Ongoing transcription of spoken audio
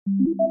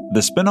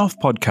The Spin-Off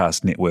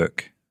Podcast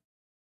Network.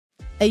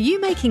 Are you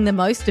making the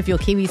most of your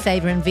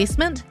KiwiSaver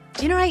investment?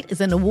 Generate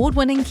is an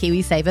award-winning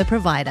KiwiSaver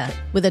provider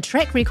with a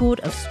track record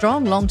of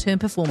strong long-term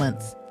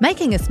performance.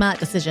 Making a smart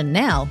decision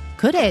now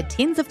could add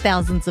tens of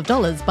thousands of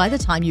dollars by the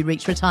time you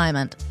reach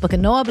retirement. Book a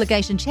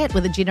no-obligation chat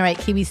with a Generate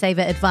KiwiSaver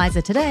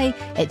advisor today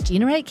at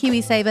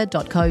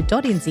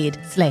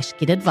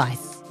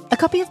generatekiwisaver.co.nz/get-advice. A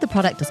copy of the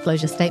product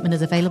disclosure statement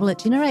is available at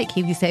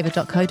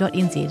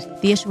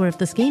generatekiwisaver.co.nz. The issuer of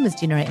the scheme is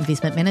Generate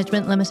Investment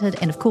Management Limited,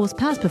 and of course,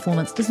 past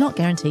performance does not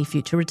guarantee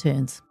future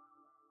returns.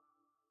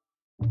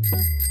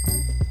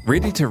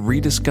 Ready to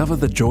rediscover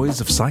the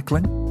joys of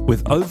cycling?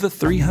 With over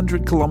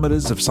 300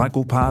 kilometres of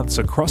cycle paths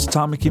across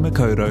Tāmaki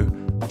Makaurau,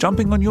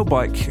 jumping on your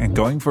bike and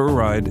going for a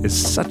ride is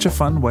such a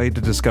fun way to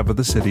discover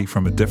the city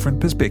from a different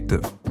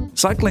perspective.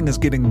 Cycling is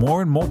getting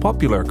more and more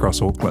popular across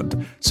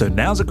Auckland, so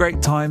now's a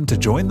great time to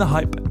join the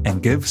hype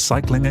and give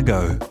cycling a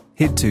go.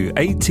 Head to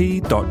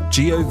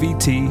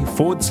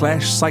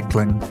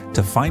at.govt/cycling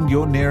to find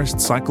your nearest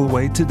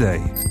cycleway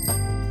today.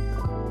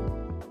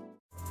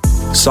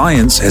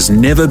 Science has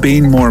never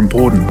been more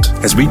important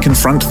as we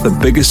confront the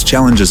biggest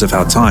challenges of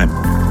our time.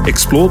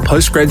 Explore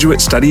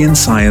postgraduate study in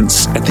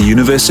science at the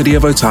University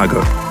of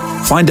Otago.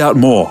 Find out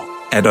more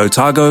at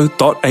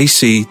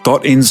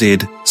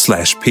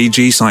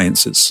otago.ac.nz/PG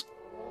Sciences.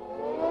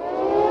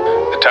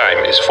 The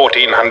time is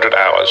 1400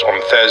 hours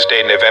on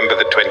Thursday, November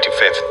the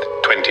 25th,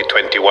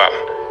 2021.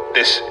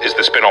 This is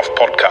the Spin-Off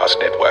Podcast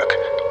Network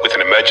with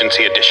an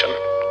emergency edition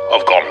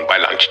of Gone by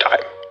Lunchtime.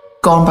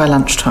 Gone by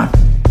Lunchtime.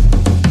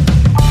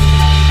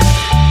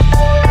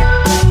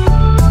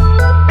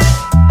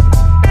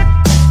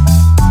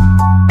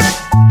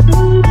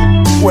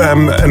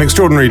 An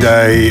extraordinary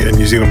day in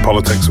New Zealand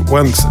politics.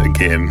 Once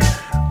again,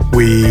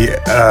 we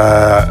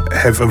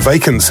have a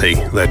vacancy,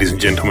 ladies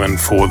and gentlemen,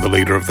 for the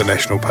leader of the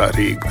National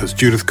Party, because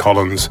Judith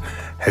Collins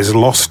has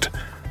lost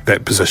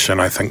that position,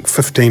 I think,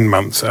 15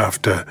 months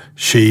after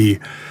she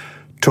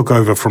took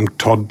over from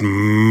Todd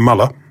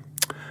Muller.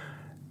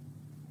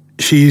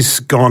 She's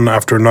gone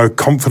after a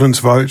no-confidence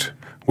vote,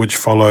 which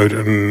followed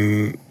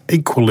an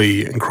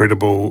equally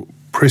incredible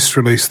press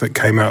release that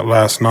came out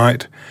last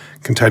night,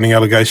 containing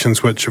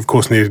allegations which, of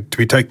course, needed to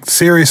be taken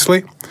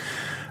seriously,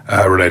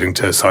 relating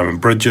to Simon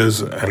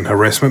Bridges and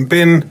harassment.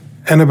 Ben,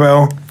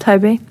 Annabelle.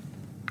 Toby.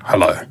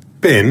 Hello.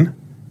 Ben,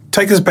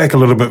 take us back a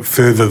little bit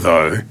further,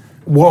 though.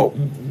 What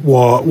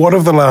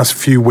have the last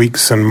few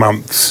weeks and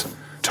months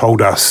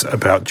told us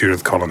about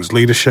Judith Collins'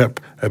 leadership,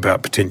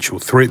 about potential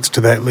threats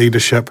to that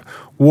leadership?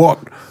 What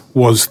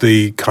was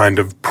the kind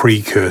of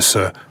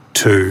precursor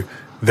to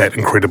that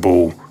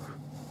incredible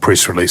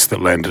press release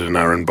that landed in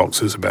our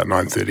inboxes about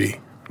 9:30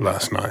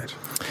 last night?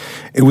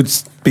 It would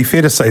be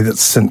fair to say that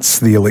since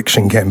the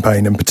election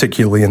campaign, and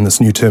particularly in this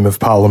new term of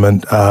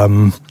Parliament,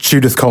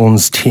 Judith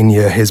Collins'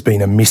 tenure has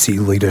been a messy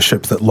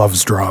leadership that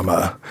loves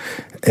drama.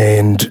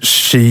 And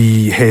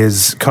she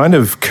has kind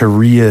of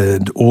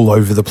careered all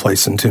over the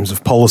place in terms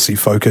of policy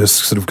focus,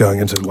 sort of going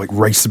into like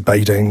race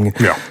baiting,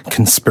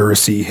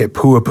 conspiracy, he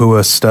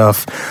puapua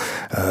stuff,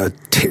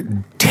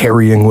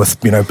 tarrying with,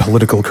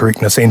 political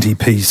correctness,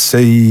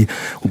 anti-PC,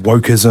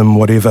 wokeism,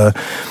 whatever.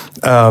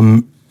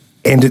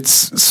 And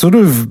it's sort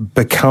of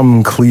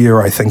become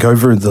clear, I think,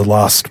 over the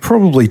last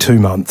probably 2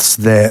 months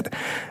that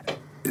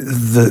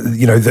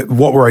that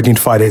what were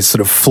identified as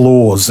sort of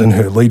flaws in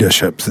her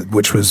leadership,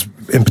 which was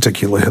in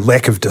particular her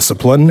lack of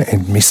discipline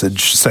and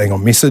staying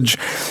on message,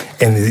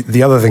 and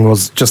the other thing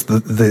was just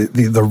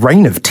the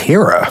reign of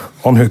terror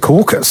on her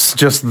caucus,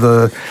 just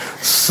the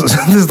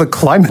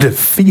climate of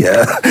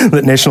fear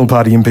that National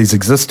Party MPs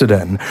existed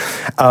in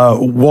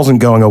wasn't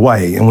going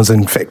away and was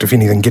in fact, if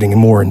anything, getting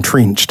more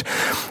entrenched.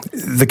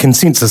 The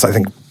consensus, I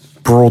think,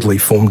 broadly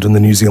formed in the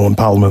New Zealand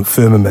Parliament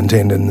firmament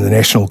and in the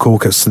National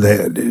Caucus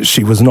that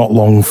she was not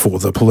long for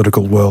the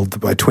political world.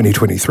 By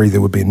 2023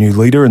 there would be a new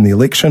leader in the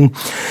election.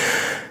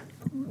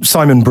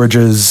 Simon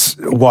Bridges,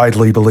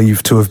 widely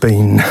believed to have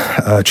been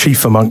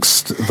chief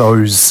amongst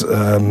those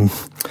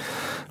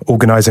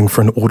organising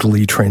for an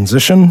orderly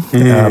transition,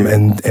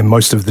 and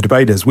most of the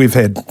debate as we've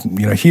had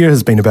here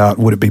has been about,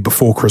 would it be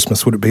before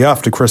Christmas, would it be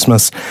after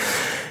Christmas,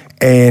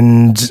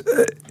 and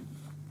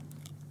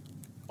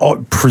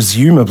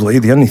presumably,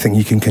 the only thing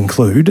you can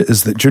conclude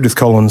is that Judith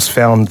Collins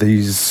found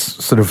these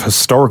sort of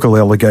historical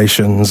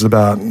allegations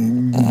about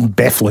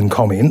baffling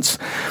comments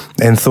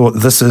and thought,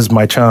 this is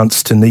my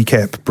chance to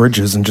kneecap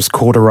Bridges and just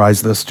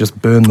cauterise this,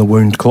 just burn the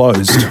wound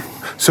closed.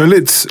 So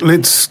let's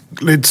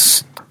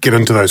get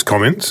into those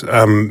comments.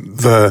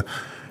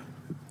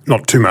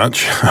 Not too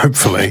much,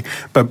 hopefully,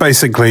 but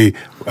basically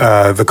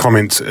the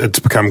comments, it's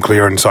become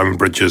clear, and Simon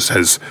Bridges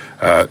has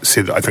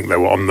said, I think they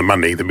were on the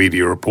money, the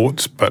media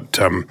reports, but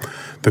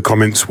the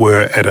comments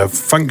were at a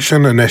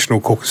function, a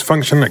National Caucus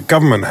function at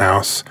Government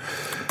House.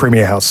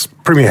 Premier House,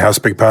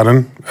 beg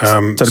pardon.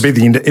 So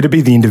it'd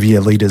be the end of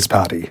year leaders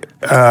party.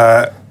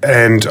 You've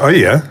been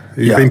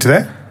to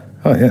that?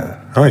 Oh, yeah.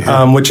 Oh,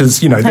 yeah. Which is,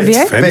 Have that's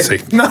you?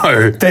 Fancy.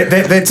 No.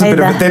 That's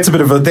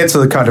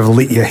a kind of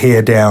let your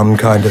hair down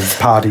kind of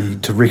party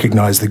to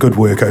recognise the good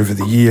work over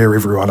the year.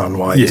 Everyone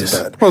unwinds Yes.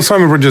 a bit. Well,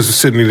 Simon Bridges was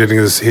certainly letting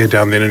his hair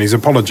down then, and he's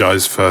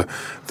apologised for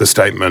the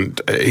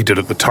statement he did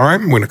at the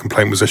time when a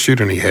complaint was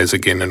issued, and he has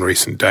again in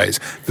recent days.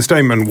 The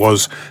statement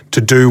was to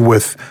do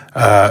with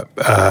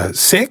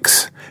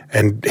sex,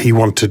 and he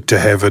wanted to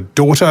have a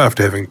daughter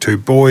after having 2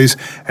 boys,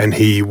 and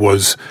he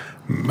was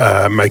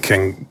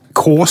making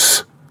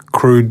coarse,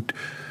 crude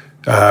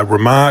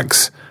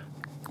remarks,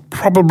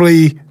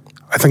 probably,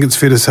 I think it's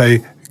fair to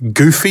say,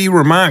 goofy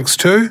remarks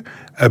too,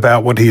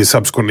 about what he has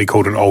subsequently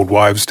called an old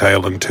wives'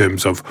 tale in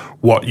terms of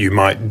what you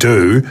might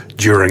do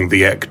during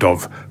the act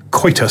of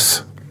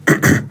coitus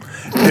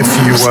if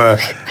you were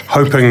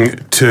hoping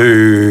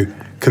to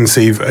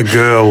conceive a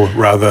girl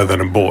rather than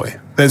a boy.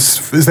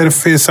 Is that a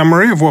fair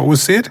summary of what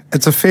was said?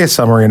 It's a fair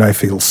summary, and I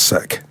feel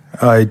sick.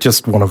 I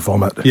just want to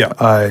vomit. Yeah.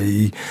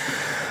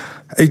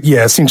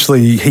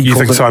 Essentially, You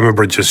think Simon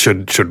Bridges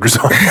should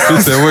resign?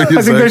 Is that what you're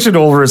I think they should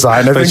all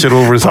resign. I think should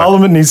all resign.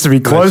 Parliament needs to be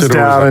closed should all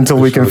down resign. until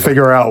They we should can resign.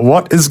 figure out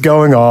what is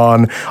going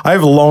on. I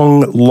have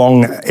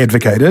long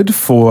advocated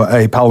for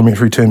a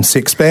parliamentary term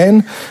sex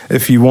ban.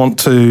 If you want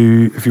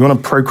to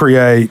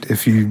procreate,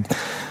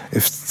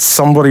 if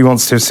somebody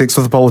wants to have sex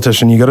with a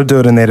politician, you got to do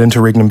it in that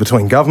interregnum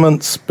between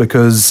governments,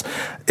 because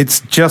it's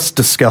just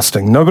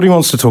disgusting. Nobody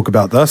wants to talk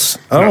about this.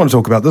 I don't want to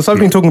talk about this. I've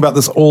been talking about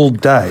this all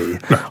day.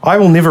 I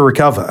will never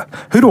recover.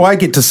 Who do I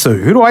get to sue?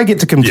 Who do I get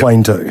to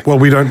complain to? Well,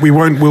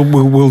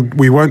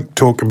 we won't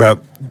talk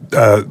about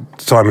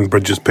Simon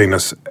Bridges'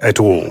 penis at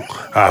all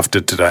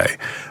after today.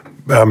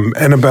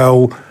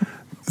 Annabelle,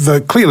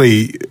 the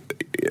clearly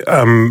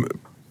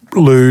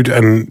lewd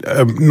and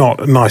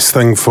not a nice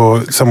thing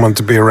for someone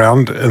to be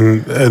around,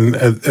 and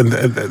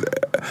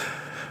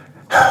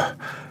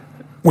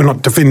we're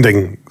not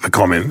defending the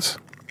comments.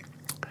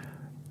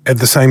 At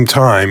the same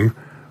time,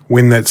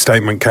 when that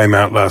statement came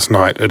out last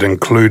night, it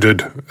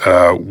included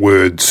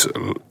words.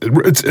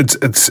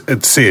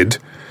 It said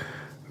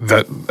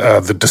that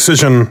the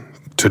decision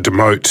to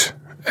demote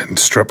and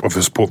strip of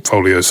his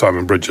portfolio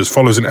Simon Bridges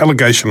follows an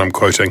allegation, I'm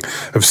quoting,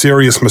 of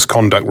serious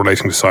misconduct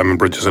relating to Simon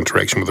Bridges'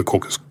 interaction with a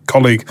caucus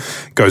colleague.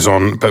 Goes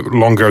on a bit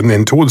longer, and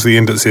then towards the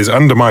end it says,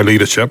 under my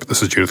leadership,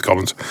 this is Judith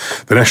Collins,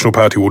 the National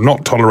Party will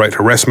not tolerate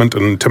harassment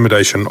and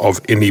intimidation of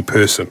any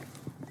person.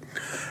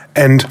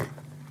 And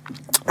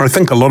I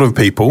think a lot of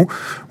people,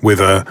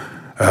 whether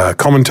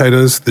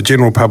commentators, the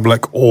general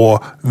public, or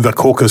the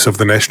caucus of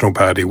the National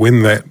Party,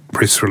 when that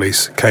press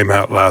release came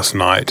out last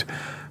night,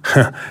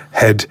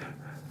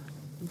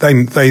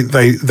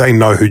 They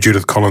know who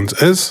Judith Collins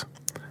is,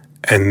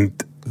 and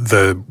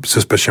the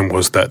suspicion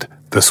was that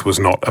this was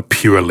not a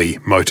purely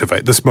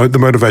motivate. The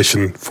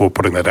motivation for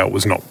putting that out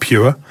was not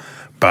pure,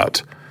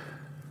 but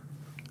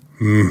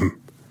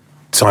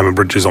Simon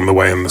Bridges on the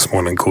way in this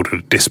morning called it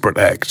a desperate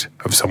act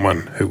of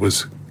someone who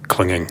was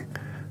clinging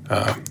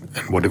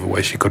in whatever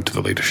way she could to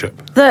the leadership.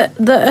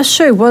 The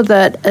issue with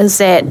it is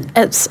that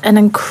it's an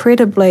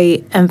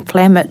incredibly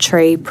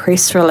inflammatory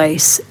press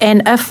release,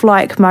 and if,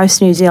 like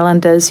most New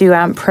Zealanders, you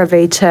aren't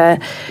privy to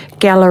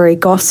gallery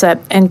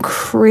gossip,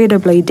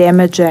 incredibly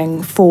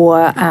damaging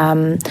for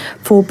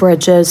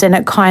Bridges, and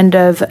it kind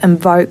of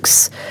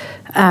invokes,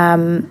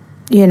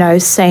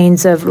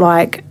 scenes of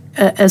like,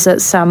 is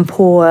it some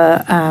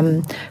poor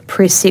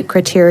press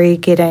secretary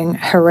getting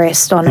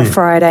harassed on a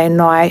Friday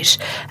night?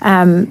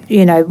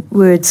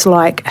 Words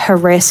like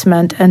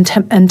harassment,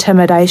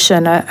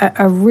 intimidation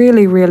are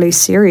really, really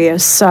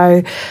serious.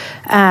 So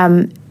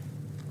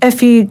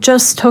if you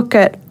just took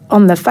it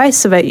on the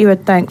face of it, you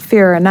would think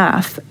fair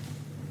enough.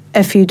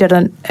 If you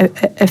didn't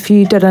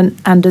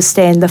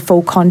understand the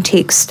full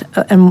context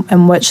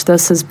in which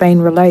this has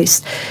been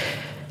released,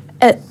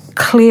 it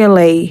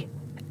clearly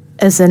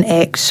is an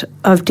act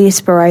of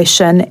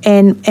desperation,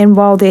 and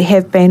while there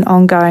have been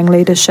ongoing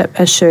leadership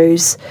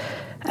issues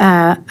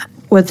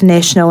with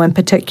National and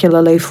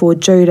particularly for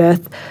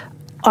Judith,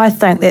 I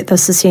think that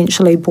this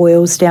essentially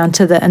boils down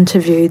to the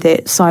interview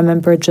that Simon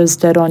Bridges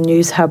did on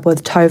News Hub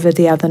with Tova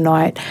the other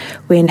night,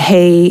 when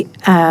he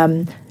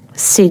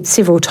said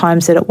several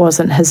times that it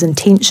wasn't his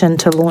intention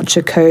to launch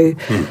a coup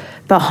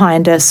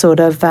behind a sort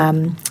of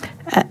an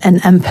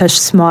impish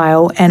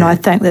smile, and I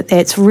think that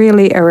that's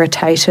really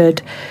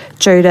irritated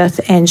Judith,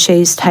 and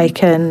she's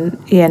taken,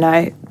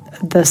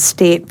 the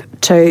step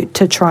to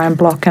try and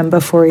block him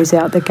before he's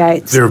out the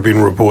gates. There have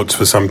been reports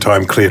for some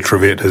time. Claire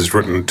Trevett has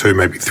written 2,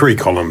 maybe 3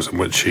 columns in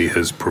which she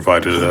has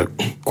provided a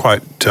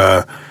quite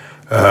a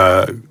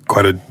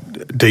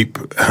deep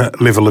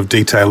level of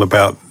detail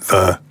about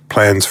the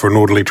plans for an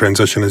orderly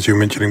transition, as you were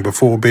mentioning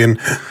before, Ben,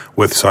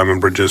 with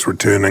Simon Bridges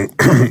returning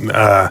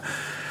to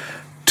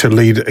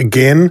lead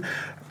again.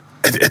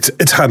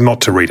 It's hard not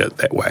to read it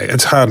that way.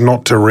 It's hard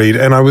not to read,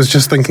 and I was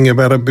just thinking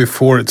about it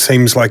before. It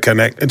seems like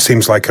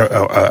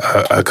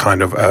a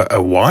kind of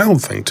a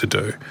wild thing to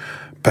do.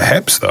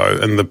 Perhaps, though,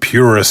 in the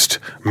purest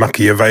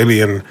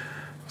Machiavellian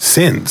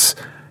sense,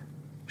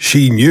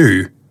 she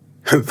knew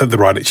that the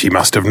writing, she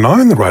must have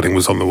known the writing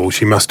was on the wall.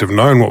 She must have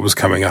known what was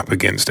coming up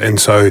against. And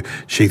so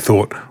she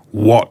thought,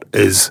 what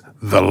is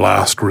the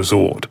last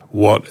resort?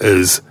 What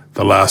is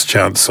the last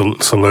chance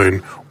saloon?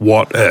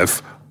 What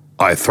if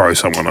I throw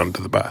someone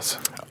under the bus?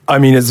 I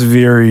mean, it's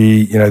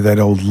very, that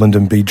old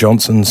Lyndon B.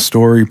 Johnson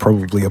story,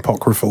 probably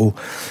apocryphal,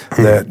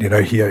 that,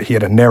 he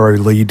had a narrow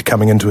lead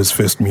coming into his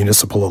first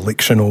municipal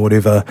election or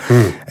whatever,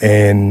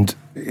 and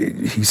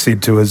he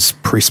said to his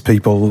press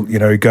people,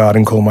 go out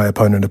and call my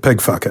opponent a pig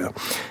fucker.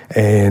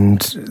 And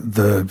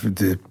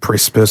the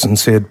press person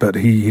said, but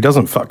he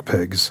doesn't fuck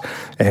pigs.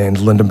 And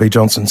Lyndon B.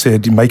 Johnson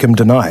said, make him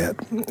deny it.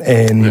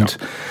 And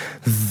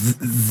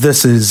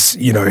this is,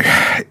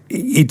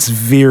 it's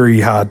very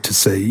hard to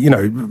see.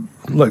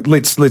 Look,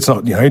 let's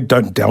not,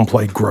 don't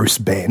downplay gross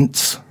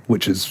bants,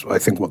 which is, I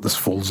think, what this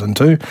falls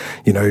into.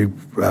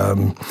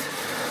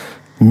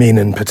 Men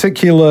in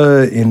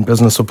particular in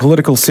business or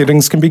political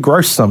settings can be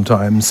gross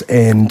sometimes,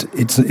 and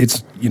it's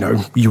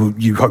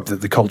you hope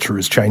that the culture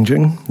is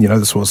changing.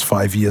 This was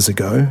 5 years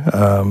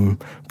ago.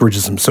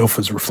 Bridges himself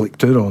has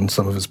reflected on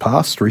some of his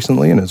past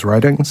recently in his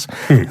writings.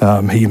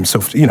 He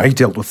himself, he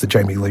dealt with the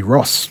Jamie Lee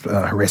Ross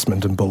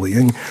harassment and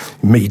bullying.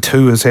 Me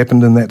Too has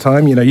happened in that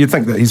time. You'd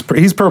think that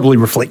he's probably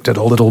reflected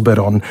a little bit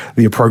on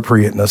the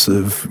appropriateness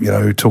of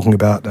talking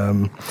about.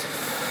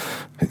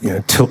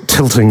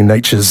 Tilting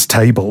nature's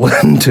table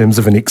in terms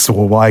of an X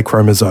or Y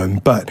chromosome,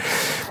 but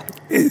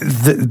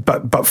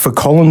for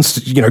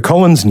Collins,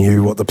 Collins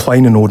knew what the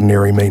plain and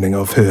ordinary meaning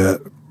of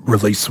her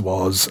release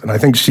was, and I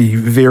think she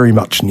very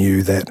much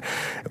knew that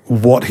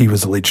what he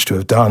was alleged to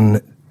have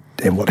done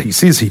and what he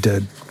says he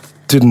did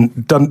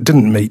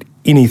didn't meet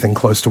anything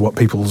close to what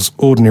people's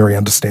ordinary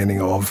understanding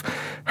of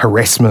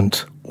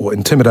harassment or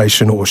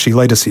intimidation, or she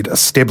later said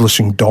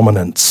establishing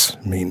dominance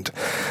meant.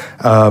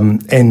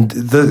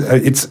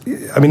 It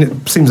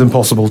seems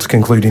impossible to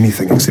conclude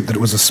anything except that it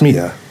was a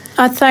smear.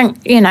 I think,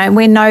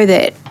 we know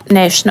that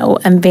National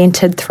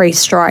invented 3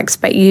 strikes,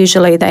 but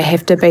usually they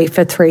have to be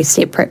for 3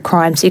 separate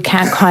crimes. You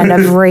can't kind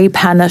of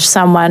re-punish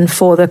someone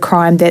for the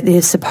crime that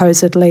they're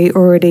supposedly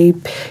already,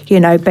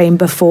 been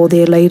before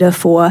their leader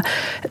for.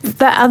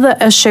 The other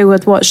issue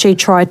with what she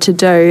tried to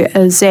do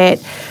is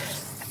that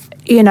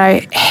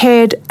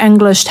had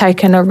English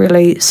taken a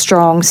really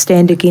strong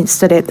stand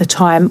against it at the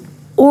time,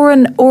 or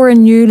a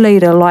new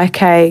leader like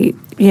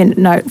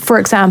for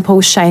example,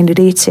 Shane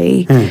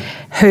Reti,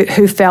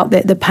 who felt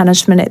that the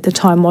punishment at the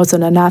time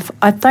wasn't enough,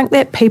 I think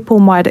that people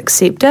might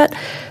accept it.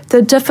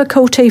 The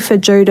difficulty for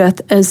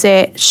Judith is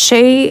that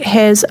she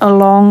has a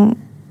long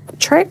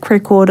track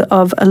record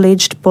of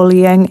alleged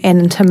bullying and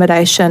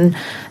intimidation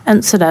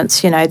incidents.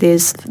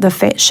 There's the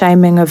fat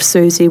shaming of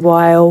Susie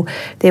Weil.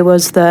 There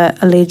was the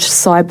alleged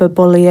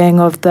cyberbullying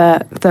of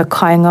the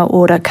Kainga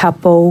Ora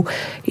couple.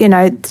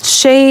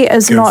 She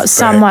is not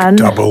someone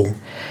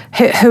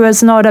who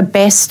is not a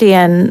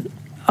bastion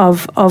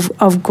of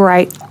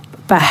great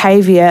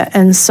behaviour,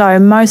 and so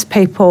most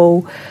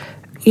people,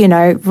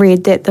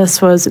 read that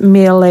this was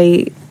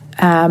merely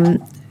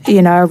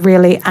a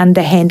really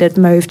underhanded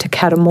move to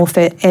cut him off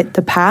at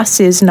the pass.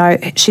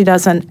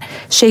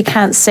 She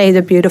can't see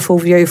the beautiful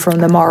view from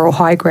the moral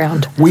high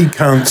ground. We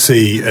can't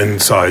see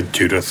inside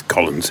Judith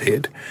Collins'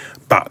 head,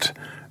 but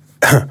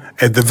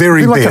at the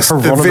very best,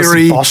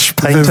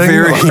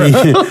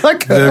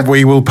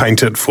 we will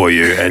paint it for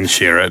you and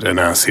share it in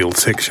our sealed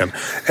section.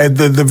 At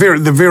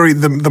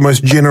the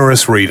most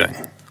generous reading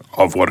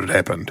of what had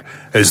happened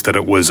is that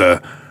it was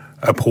a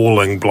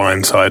appalling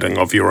blindsiding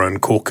of your own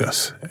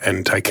caucus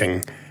and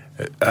taking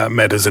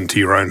matters into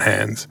your own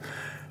hands.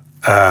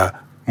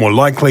 More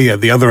likely,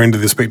 at the other end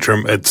of the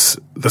spectrum, this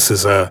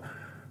is a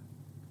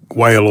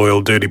whale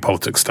oil, dirty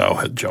politics style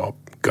hit job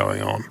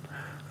going on.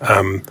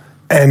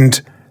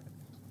 And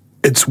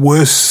it's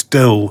worse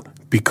still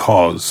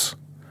because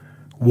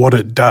what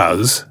it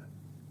does,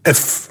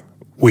 if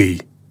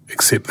we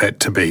accept that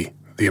to be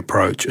the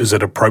approach, is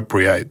it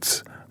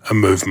appropriates a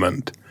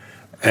movement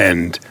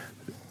and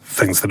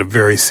things that are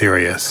very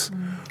serious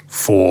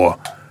for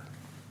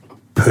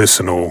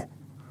personal,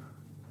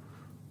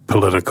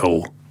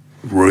 political,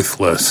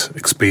 ruthless,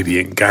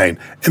 expedient gain,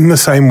 in the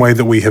same way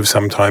that we have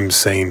sometimes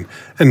seen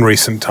in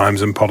recent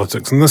times in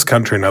politics in this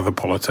country and other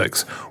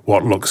politics,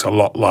 what looks a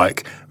lot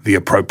like the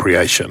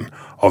appropriation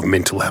of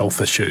mental health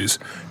issues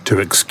to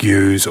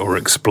excuse or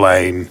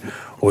explain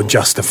or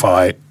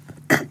justify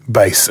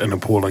base and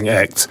appalling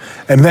acts.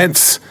 And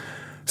that's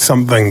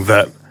something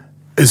that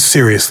is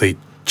seriously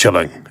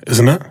chilling,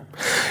 isn't it?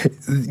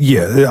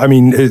 Yeah, I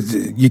mean,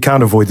 you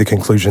can't avoid the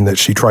conclusion that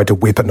she tried to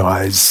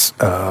weaponise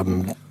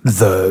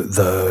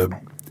the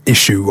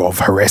issue of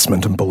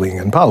harassment and bullying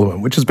in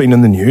Parliament, which has been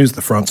in the news,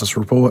 the Francis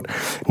report.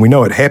 We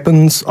know it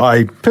happens.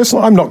 I'm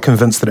not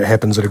convinced that it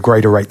happens at a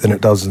greater rate than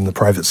it does in the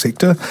private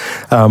sector,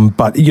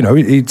 but,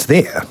 it's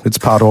there. It's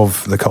part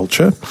of the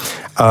culture.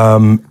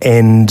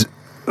 And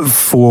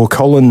for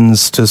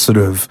Collins to sort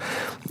of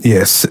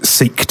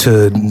seek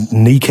to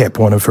kneecap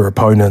one of her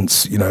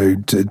opponents,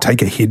 to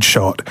take a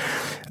headshot,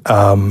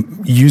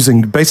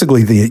 using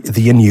basically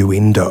the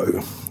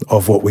innuendo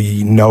of what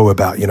we know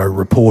about,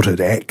 reported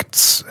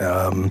acts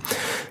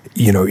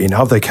in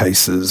other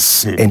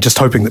cases, and just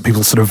hoping that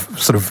people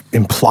sort of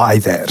imply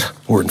that,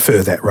 or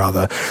infer that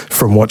rather,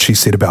 from what she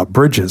said about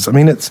Bridges. I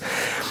mean, it's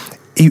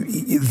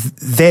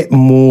that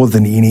more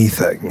than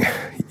anything,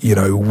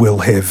 will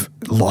have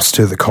lost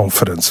her the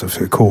confidence of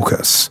her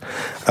caucus,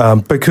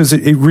 because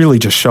it really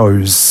just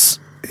shows.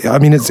 I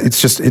mean,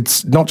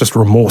 it's not just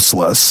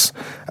remorseless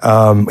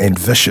and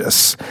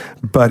vicious,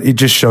 but it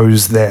just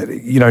shows that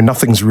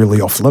nothing's really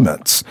off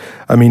limits.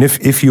 I mean,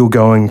 if you're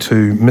going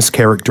to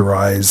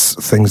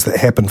mischaracterize things that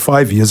happened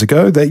 5 years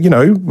ago, that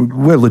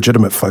were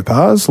legitimate faux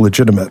pas,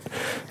 legitimate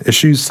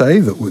issues, say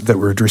that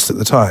were addressed at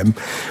the time,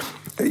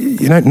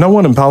 no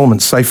one in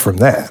Parliament's safe from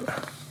that.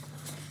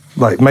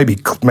 Like maybe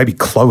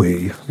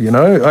Chloe,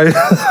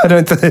 I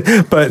don't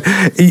think, but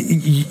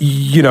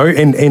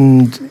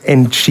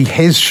and she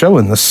has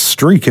shown this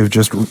streak of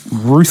just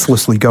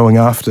ruthlessly going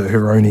after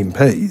her own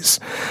MPs,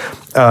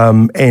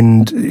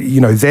 and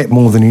that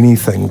more than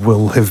anything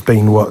will have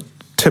been what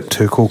tipped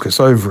her caucus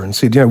over and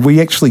said, we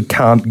actually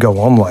can't go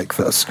on like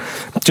this.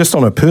 Just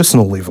on a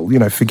personal level,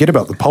 forget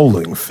about the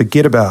polling,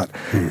 forget about,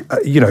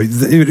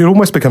 it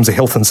almost becomes a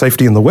health and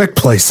safety in the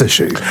workplace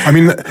issue. I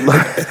mean,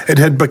 it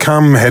had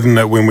become, hadn't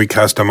it, when we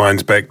cast our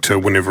minds back to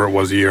whenever it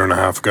was a year and a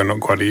half ago,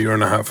 not quite a year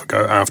and a half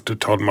ago, after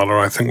Todd Muller,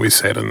 I think we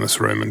sat in this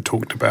room and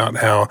talked about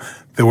how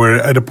they were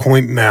at a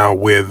point now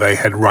where they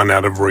had run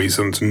out of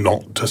reasons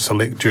not to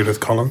select Judith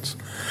Collins.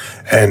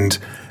 And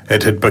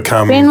it had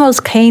become... Ben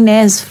was keen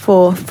as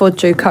for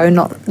Juco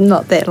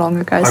not that long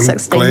ago,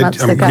 16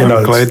 months ago.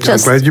 I'm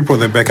glad you brought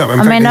that back up. I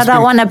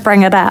don't want to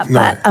bring it up,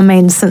 but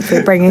since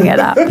we're bringing it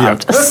up,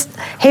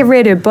 he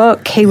read her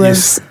book, he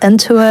was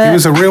into it. He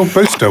was a real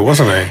booster,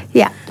 wasn't he?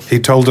 Yeah. He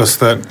told us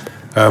that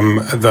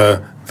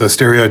the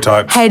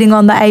stereotypes... Hating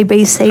on the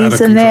ABCs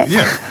and that.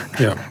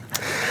 Yeah.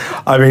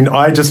 I mean,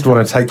 I just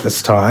want to take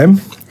this time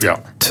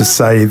to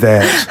say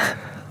that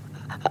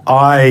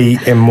I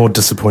am more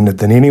disappointed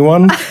than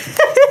anyone.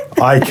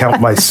 I count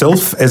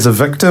myself as a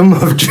victim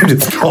of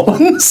Judith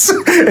Collins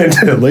and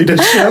her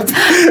leadership.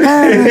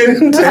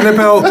 And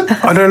Annabelle,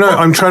 I don't know,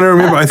 I'm trying to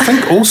remember. I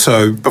think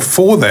also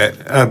before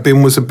that,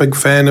 Ben was a big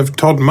fan of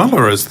Todd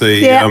Muller as the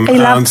he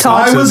loved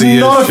Todd. I was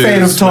not a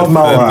fan of Todd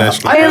Muller.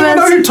 I don't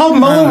know who Todd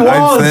Muller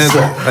was.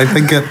 I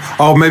think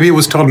maybe it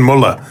was Todd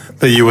Muller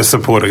that you were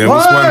supporting. It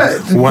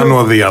was one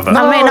or the other.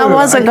 No, I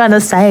wasn't going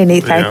to say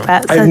anything,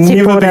 but I've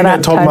never been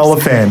a Todd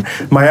Muller fan.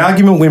 My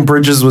argument when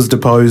Bridges was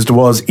deposed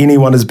was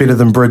anyone is better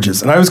than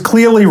Bridges, and I was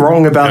clearly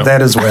wrong about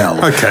that as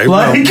well. Okay,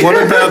 well,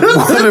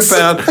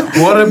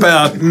 what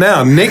about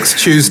now? Next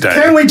Tuesday?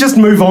 Can we just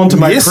move on to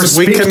my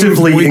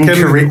prospectively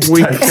incorrect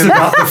takes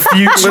about the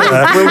future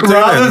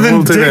rather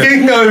than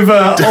digging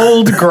over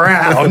old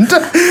ground?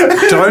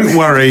 Don't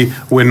worry,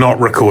 we're not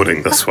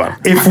recording this one.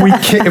 If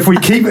we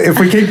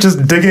keep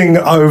just digging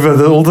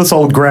over all this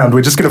old ground,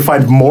 we're just going to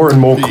find more and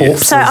more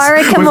corpses. So I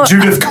reckon with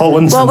Judith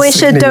Collins. What we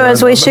should do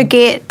is we should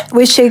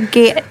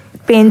get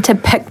Ben to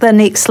pick the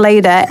next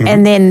leader,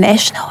 and then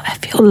National,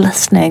 if you're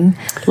listening,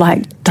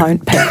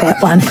 don't pick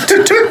that one.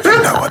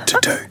 We know what to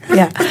do.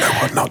 Yeah. We know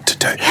what not to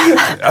do.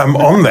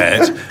 On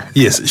that,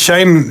 yes,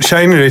 Shane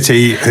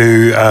Reti,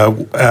 who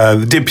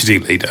the deputy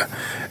leader,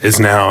 is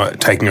now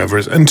taking over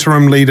as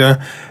interim leader.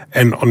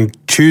 And on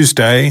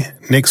Tuesday,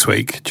 next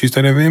week,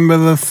 Tuesday, November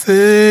the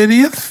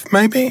 30th,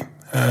 maybe?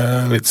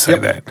 Let's say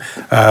that.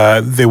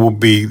 There will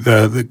be,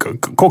 the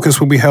caucus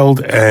will be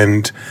held,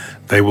 and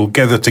they will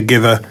gather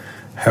together.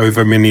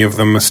 However many of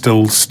them are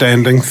still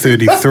standing,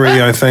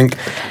 33, I think.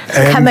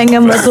 And coming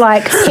in with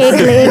peg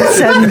legs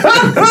and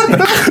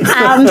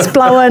arms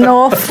blowing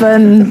off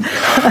and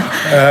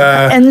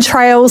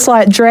entrails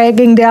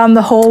dragging down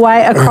the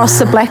hallway across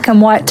the black and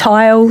white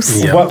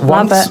tiles. Yeah.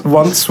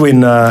 Once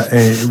when a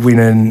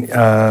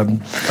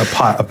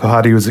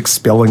party was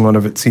expelling one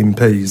of its MPs,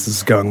 this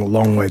is going a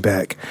long way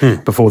back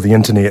before the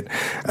internet,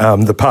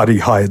 the party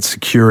hired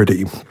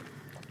security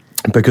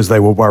because they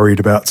were worried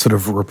about sort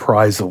of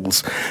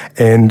reprisals.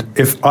 And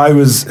if I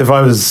was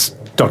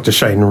Dr.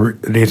 Shane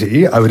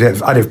Reti, I'd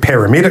have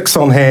paramedics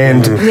on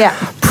hand.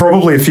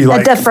 Probably a few a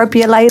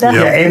defibrillator.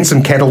 And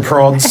some cattle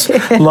prods. Got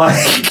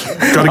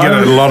to get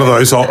a lot of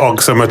those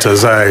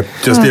oximeters, eh?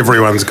 Just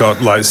everyone's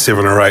got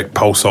 7 or 8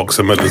 pulse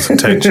oximeters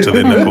attached to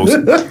their nipples.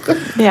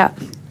 Yeah.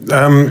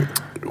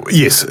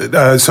 Yes.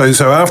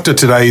 So after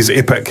today's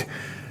epic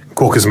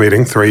caucus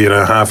meeting,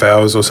 3.5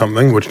 hours or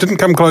something, which didn't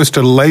come close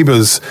to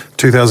Labour's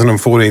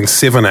 2014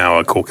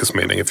 7-hour caucus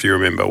meeting, if you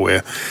remember,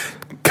 where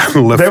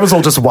Cunliffe... That was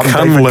all just one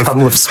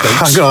Cunliffe speech.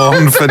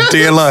 Hung on for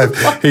dear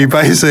life. He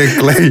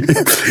basically...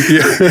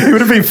 He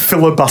would have been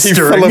filibustering.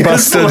 He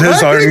filibustered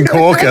his own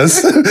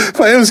caucus.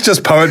 But it was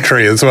just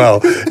poetry as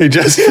well. He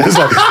just was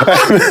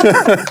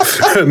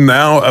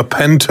now a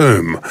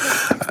pantoum.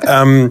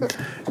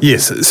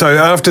 Yes, so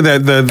after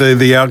that,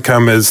 the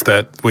outcome is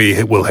that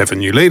we will have a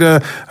new leader.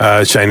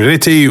 Shane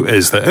Reti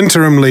is the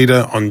interim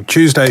leader on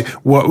Tuesday.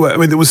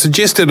 It was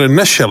suggested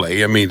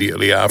initially,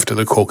 immediately after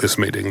the caucus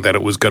meeting, that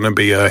it was going to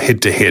be a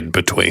head-to-head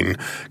between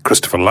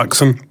Christopher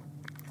Luxon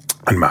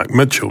and Mark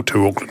Mitchell,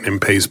 two Auckland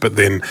MPs, but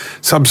then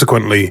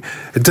subsequently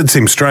it did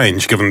seem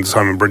strange, given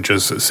Simon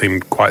Bridges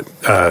seemed quite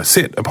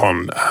set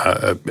upon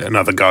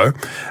another go.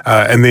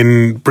 And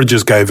then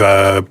Bridges gave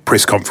a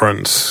press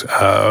conference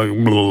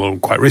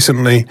quite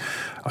recently.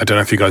 I don't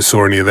know if you guys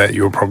saw any of that.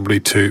 You were probably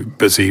too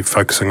busy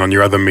focusing on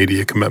your other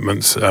media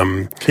commitments.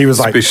 He was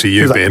like, especially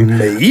you, Ben.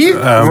 Like, me?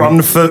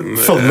 Run for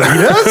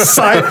leader?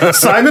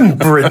 Simon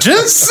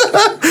Bridges?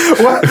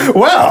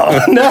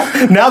 well,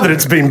 now that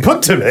it's been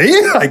put to me,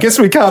 I guess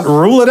we can't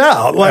rule it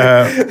out.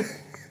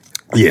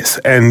 Yes,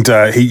 and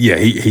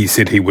he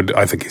said he would.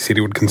 I think he said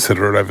he would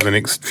consider it over the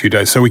next few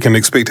days, so we can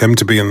expect him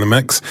to be in the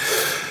mix.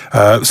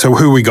 So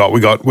who we got?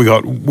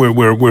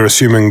 We're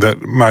assuming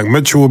that Mark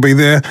Mitchell will be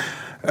there.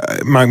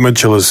 Mark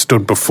Mitchell has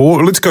stood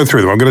before. Let's go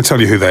through them. I'm going to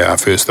tell you who they are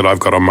first that I've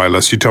got on my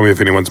list. You tell me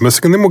if anyone's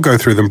missing, and then we'll go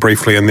through them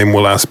briefly, and then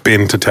we'll ask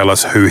Ben to tell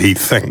us who he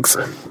thinks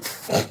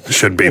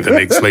should be the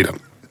next leader.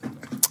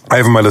 I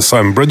have on my list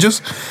Simon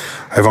Bridges.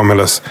 I have on my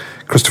list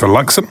Christopher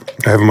Luxon.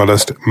 I have on my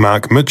list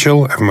Mark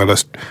Mitchell. I have on my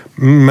list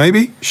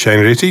maybe Shane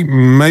Reti,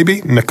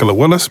 maybe Nicola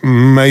Willis,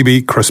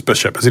 maybe Chris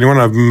Bishop. Is anyone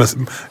I've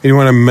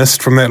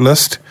missed from that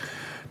list?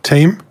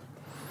 Team?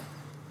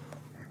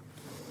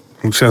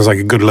 Which sounds like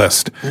a good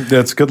list.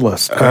 That's a good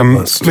list.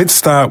 Let's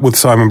start with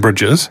Simon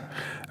Bridges.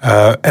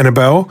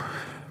 Annabelle,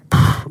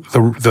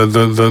 the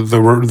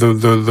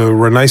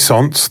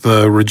renaissance,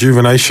 the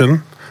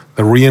rejuvenation,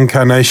 the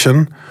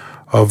reincarnation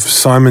of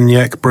Simon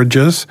Yak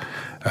Bridges.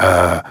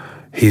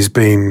 He's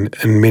been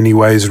in many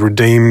ways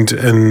redeemed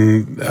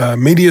in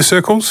media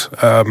circles.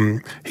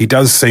 He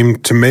does seem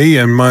to me,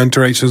 in my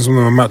interactions with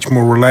him, a much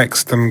more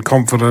relaxed and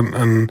confident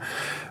and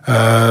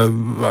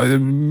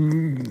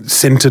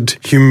centered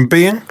human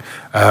being.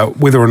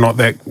 Whether or not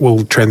that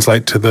will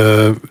translate to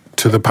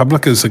the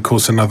public is, of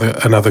course,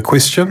 another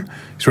question.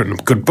 He's written a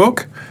good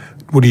book.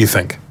 What do you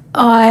think?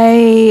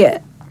 I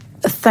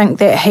think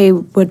that he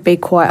would be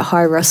quite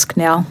high risk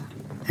now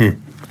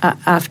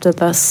after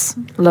this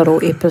little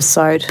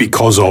episode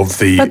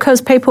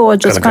because people are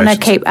just going to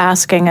keep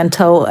asking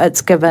until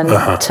it's given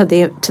to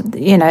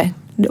the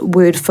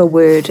word for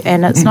word,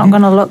 and it's not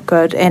going to look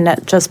good, and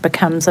it just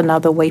becomes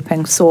another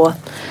weeping sore.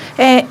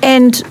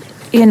 And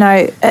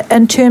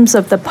in terms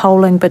of the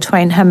polling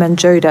between him and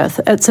Judith,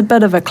 it's a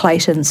bit of a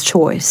Clayton's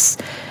choice.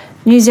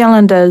 New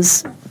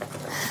Zealanders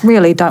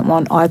really don't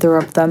want either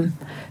of them.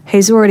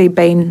 He's already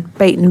been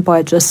beaten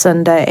by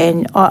Jacinda,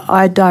 and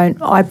I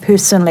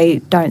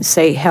personally don't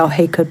see how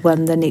he could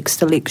win the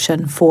next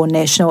election for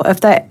National.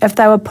 If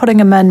they were putting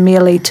him in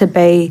merely to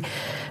be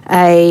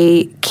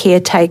a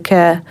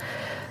caretaker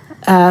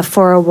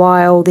for a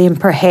while, then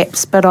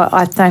perhaps. But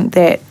I think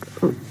that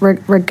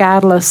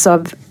regardless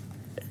of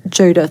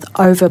Judith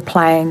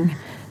overplaying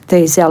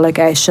these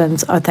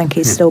allegations, I think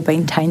he's still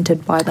been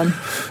tainted by them.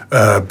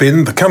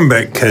 Ben, the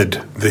comeback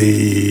kid,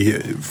 the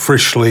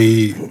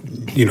freshly,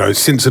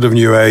 sensitive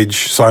new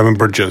age Simon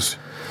Bridges.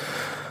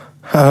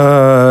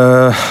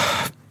 Yeah,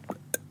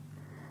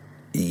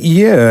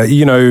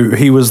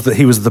 he was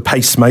the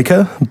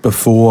pacemaker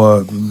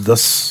before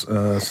this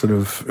sort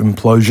of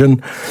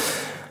implosion.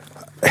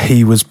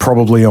 He was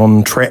probably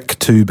on track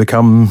to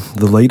become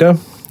the leader.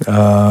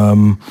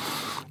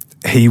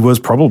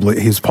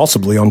 He's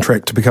possibly on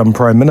track to become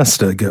Prime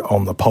Minister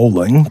on the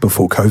polling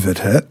before COVID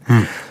hit.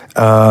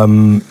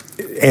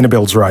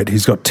 Annabelle's right.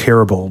 He's got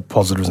terrible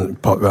positives and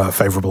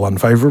favourable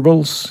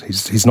unfavourables.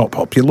 He's not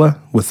popular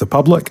with the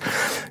public.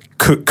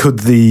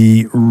 Could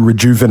the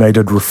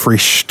rejuvenated,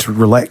 refreshed,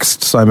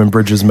 relaxed Simon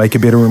Bridges make a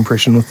better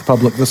impression with the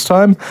public this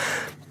time?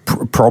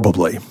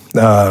 Probably.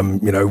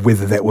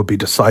 Whether that would be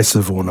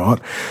decisive or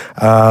not.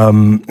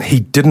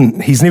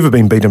 He's never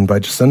been beaten by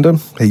Jacinda.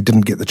 He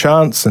didn't get the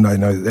chance, and I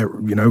know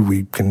that, we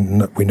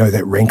know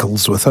that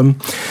rankles with him.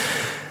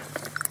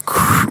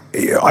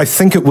 I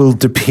think it will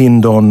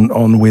depend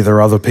on whether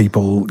other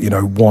people,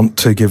 want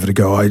to give it a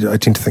go. I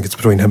tend to think it's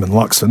between him and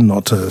Luxon,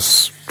 not to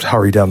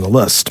hurry down the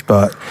list,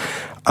 but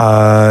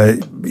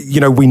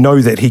we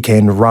know that he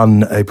can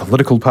run a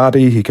political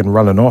party, he can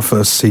run an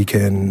office, he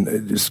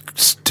can just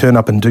turn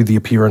up and do the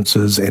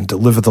appearances and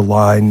deliver the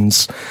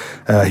lines.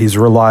 He's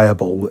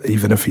reliable,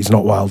 even if he's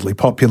not wildly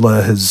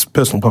popular. His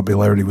personal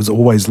popularity was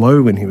always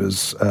low when he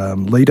was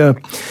leader,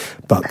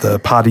 but the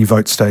party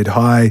vote stayed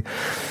high.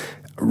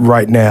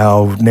 Right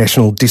now,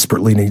 National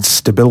desperately needs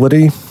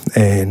stability,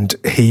 and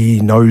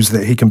he knows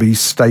that he can be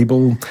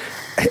stable,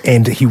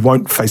 and he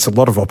won't face a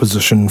lot of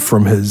opposition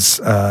from his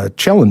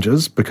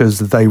challengers because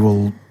they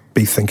will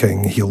be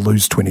thinking he'll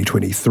lose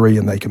 2023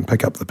 and they can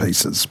pick up the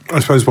pieces. I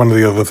suppose one of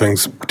the other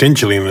things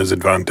potentially in his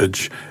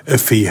advantage,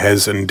 if he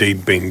has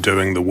indeed been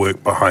doing the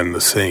work behind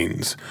the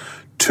scenes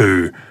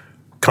to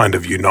kind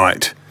of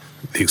unite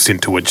the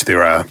extent to which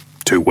there are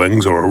two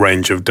wings or a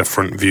range of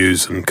different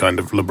views and kind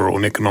of liberal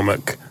and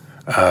economic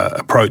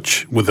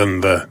approach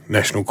within the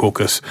National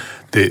Caucus,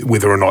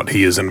 whether or not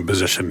he is in a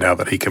position now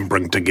that he can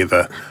bring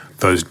together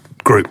those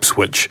groups,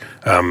 which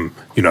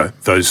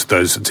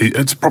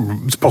it's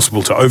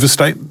possible to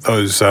overstate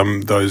those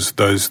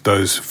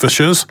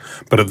fissures,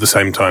 but at the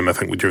same time, I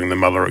think during the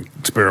Mueller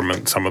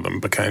experiment, some of them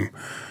became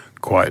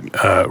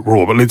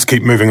raw. But let's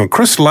keep moving on.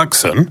 Chris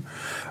Luxon.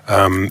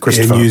 In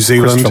New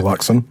Zealand,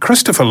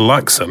 Christopher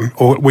Luxon,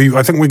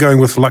 I think we're going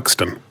with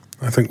Luxton.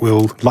 I think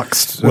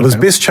his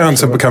best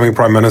chance of becoming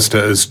Prime Minister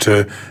is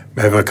to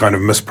have a kind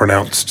of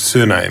mispronounced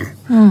surname.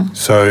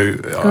 So,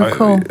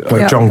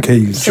 like John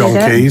Keys.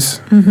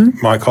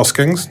 Mike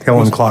Hoskins.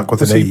 Helen Clark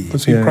with an E.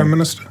 Was he Prime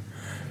Minister?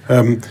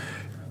 Sir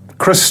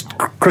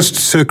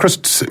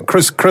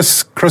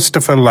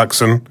Christopher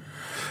Luxon,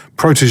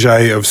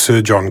 protege of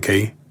Sir John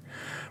Key,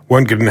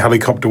 won't get in a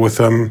helicopter with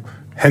him.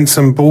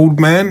 Handsome bald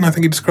man, I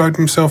think he described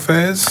himself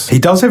as. He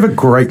does have a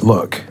great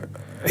look.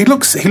 He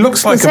looks like he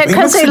looks like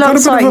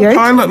a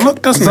pilot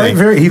look, doesn't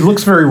he? He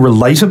looks very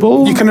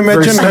relatable. You can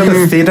imagine him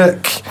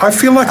sympathetic. I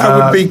feel like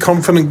I would be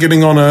confident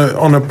getting on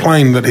a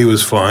plane that he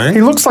was flying.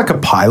 He looks like a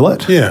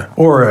pilot,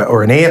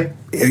 or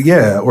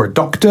a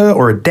doctor,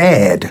 or a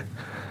dad.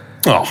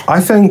 Oh,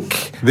 I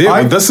think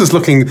this is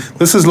looking.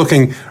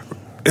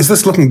 Is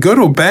this looking good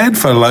or bad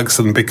for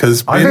Luxon?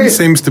 Because Ben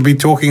seems to be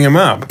talking him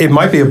up. It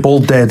might be a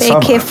bald dad. Be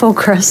careful,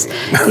 Chris.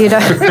 You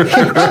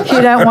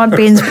don't want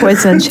Ben's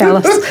poison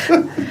chalice.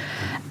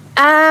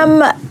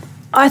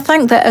 I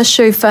think the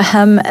issue for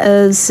him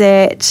is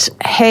that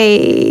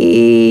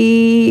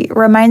he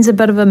remains a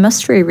bit of a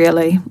mystery,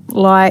 really.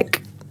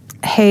 Like,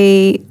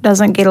 he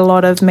doesn't get a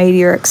lot of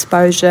media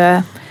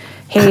exposure.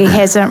 He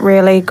hasn't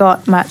really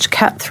got much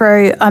cut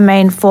through. I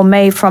mean, for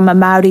me, from a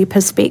Māori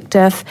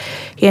perspective,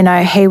 he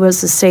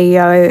was the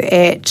CEO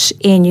at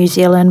Air New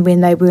Zealand when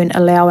they weren't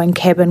allowing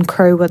cabin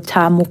crew with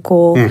tā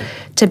moko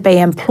to be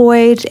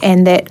employed,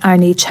 and that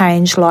only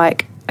changed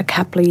like a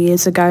couple of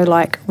years ago,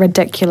 like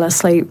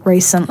ridiculously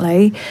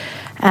recently.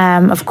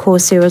 Of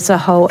course, there was a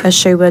whole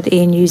issue with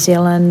Air New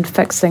Zealand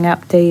fixing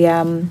up the,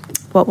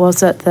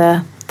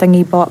 the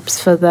thingy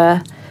bops for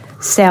the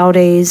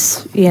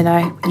Saudis,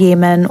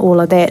 Yemen, all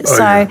of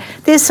that.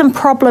 There's some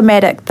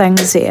problematic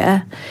things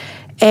there.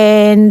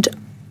 And,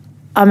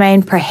 I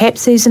mean,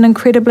 perhaps he's an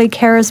incredibly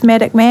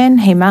charismatic man.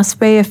 He must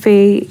be if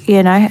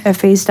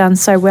he's done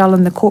so well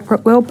in the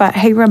corporate world. But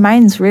he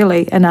remains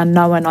really an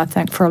unknown, I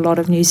think, for a lot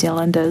of New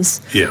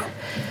Zealanders. Yeah.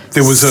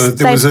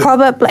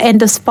 And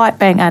despite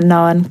being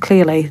unknown,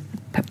 clearly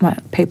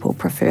people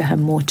prefer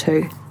him more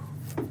too.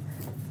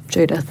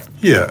 Judith.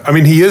 Yeah, I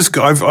mean, he is.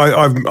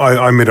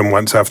 I met him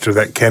once after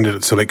that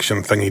candidate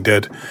selection thing he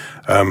did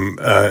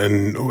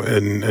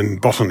in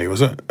botany,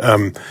 was it?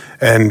 And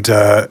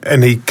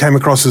he came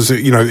across as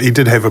he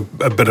did have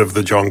a bit of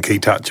the John Key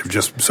touch of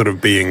just sort of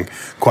being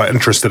quite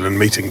interested in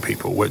meeting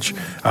people, which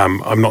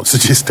I'm not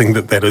suggesting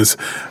that is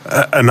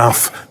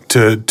enough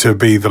to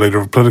be the leader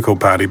of a political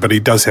party, but he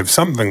does have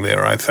something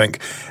there, I think.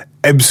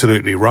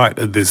 Absolutely right.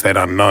 There's that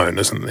unknown,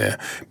 isn't there?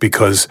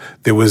 Because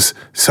there's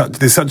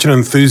such an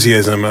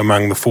enthusiasm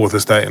among the Fourth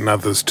Estate and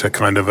others to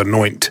kind of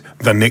anoint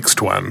the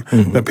next one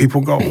that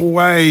people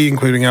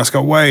including us,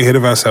 got way ahead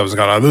of ourselves and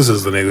go, this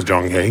is the next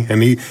John Key.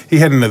 And he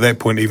hadn't at that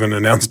point even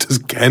announced his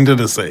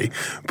candidacy,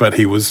 but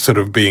he was sort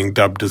of being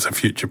dubbed as a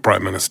future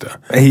Prime Minister.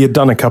 He had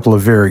done a couple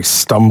of very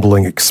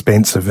stumbling,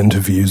 expensive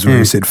interviews where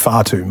he said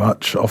far too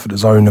much, offered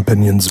his own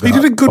opinions about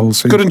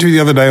policy. He did a good interview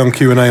the other day on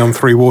Q&A on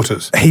Three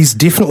Waters. He's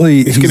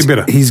definitely... He's getting better.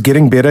 He's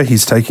getting better.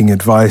 He's taking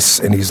advice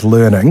and he's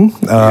learning.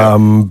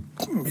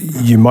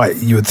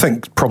 You would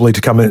think probably to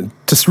come in,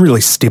 just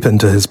really step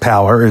into his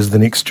power as the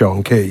next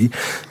John Key.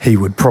 He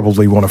would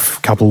probably want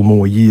a couple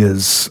more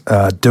years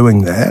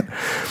doing that.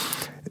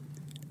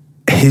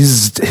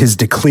 His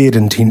declared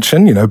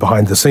intention,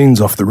 behind the scenes,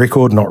 off the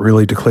record, not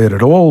really declared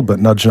at all, but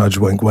nudge, nudge,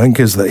 wink,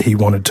 wink, is that he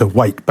wanted to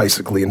wait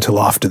basically until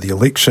after the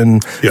election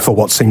for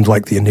what seemed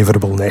like the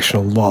inevitable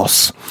national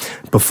loss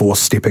before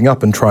stepping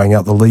up and trying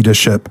out the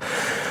leadership.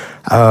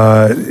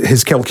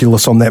 His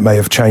calculus on that may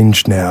have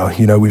changed now.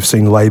 We've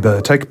seen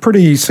Labour take a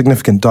pretty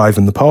significant dive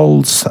in the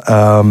polls.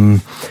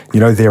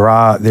 There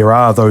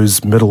are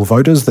those middle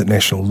voters that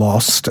National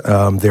lost.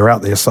 They're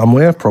out there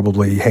somewhere,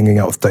 probably hanging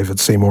out with David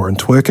Seymour and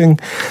twerking.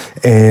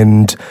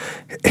 And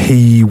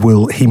he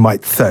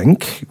might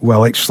think,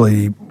 well,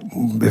 actually,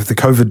 if the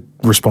COVID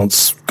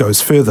response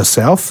goes further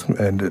south,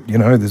 and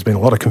there's been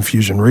a lot of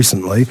confusion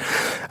recently,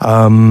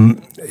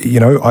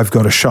 I've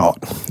got a shot,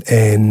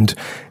 and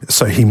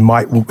so he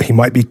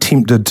might be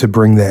tempted to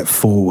bring that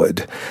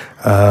forward.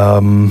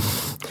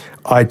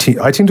 I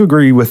tend to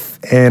agree with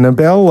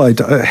Annabelle.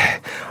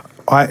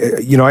 I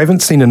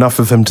haven't seen enough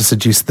of him to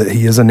suggest that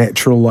he is a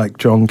natural like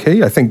John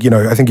Key. I think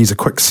he's a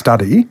quick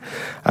study,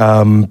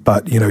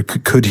 but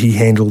could he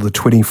handle the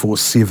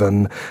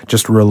 24/7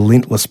 just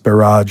relentless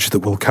barrage that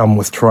will come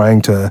with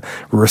trying to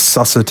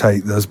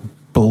resuscitate this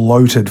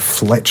bloated,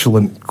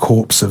 flatulent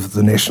corpse of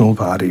the National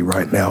Party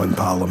right now in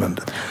Parliament?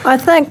 I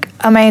think,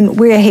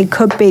 where he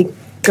could be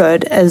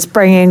good is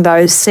bringing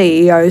those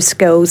CEO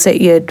skills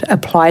that you'd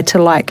apply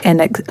to like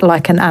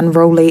an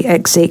unruly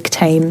exec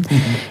team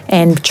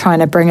and trying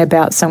to bring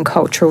about some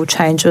cultural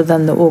change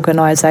within the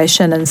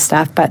organisation and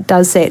stuff. But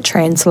does that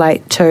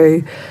translate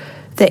to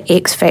the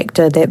X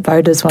factor that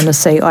voters want to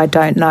see? I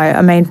don't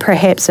know.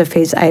 Perhaps if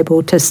he's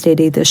able to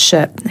steady the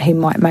ship, he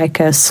might make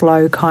a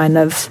slow kind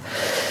of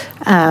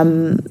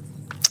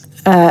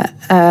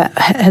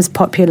his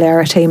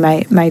popularity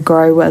may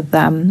grow with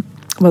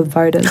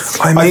voters.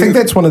 I think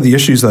that's one of the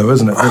issues, though,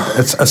 isn't it?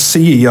 It's a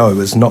CEO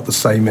is not the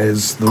same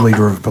as the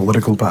leader of a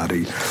political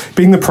party.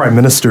 Being the Prime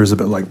Minister is a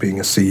bit like being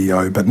a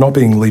CEO, but not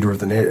being leader of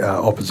the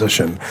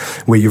opposition,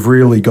 where you've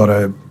really got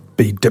to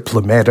be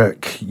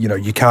diplomatic. You know,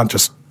 you can't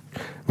just...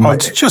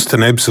 It's just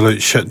an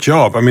absolute shit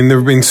job. I mean, there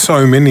have been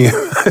so many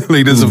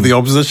leaders of the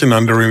opposition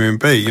under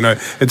MMP. You know,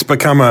 it's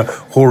become a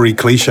hoary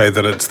cliche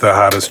that it's the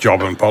hardest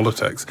job in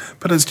politics,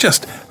 but it's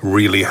just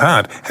really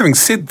hard. Having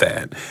said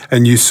that,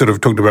 and you sort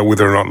of talked about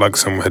whether or not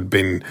Luxem had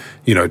been,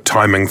 you know,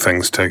 timing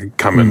things to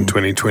come in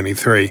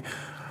 2023,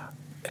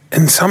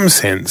 in some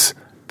sense,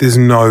 there's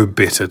no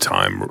better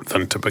time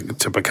than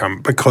to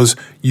become, because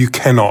you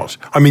cannot.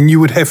 I mean,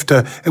 you would have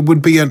to, it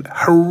would be a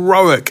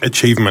heroic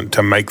achievement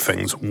to make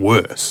things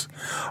worse.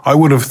 I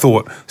would have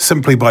thought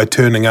simply by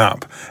turning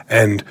up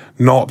and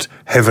not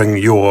having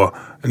your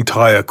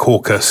entire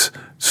caucus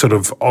sort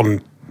of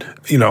on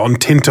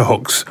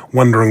tenterhooks,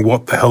 wondering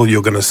what the hell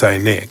you're going to say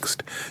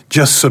next,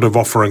 just sort of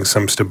offering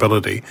some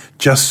stability,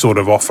 just sort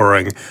of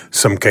offering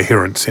some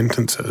coherent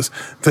sentences,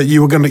 that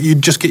you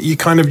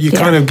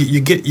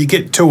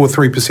get 2 or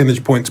 3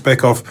 percentage points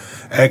back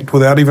off ACT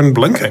without even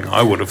blinking,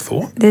 I would have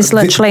thought. There's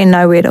literally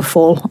nowhere to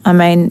fall. I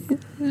mean,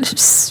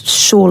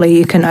 surely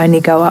you can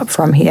only go up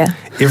from here.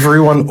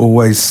 Everyone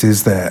always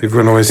says that.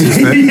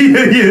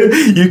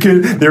 Yeah. You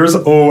can. There is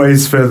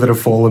always further to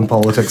fall in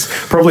politics.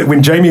 Probably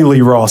when Jamie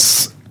Lee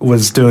Ross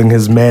was doing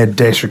his mad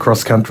dash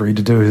across country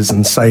to do his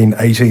insane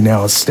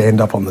 18-hour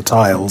stand-up on the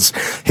tiles,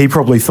 he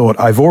probably thought,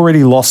 I've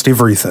already lost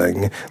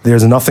everything.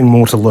 There's nothing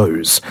more to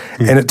lose.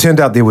 And it turned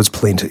out there was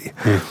plenty.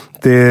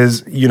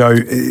 There's, you know,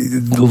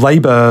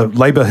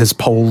 Labour has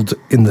polled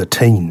in the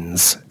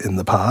teens in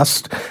the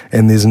past,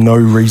 and there's no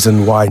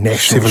reason why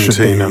National should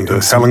be under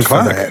Helen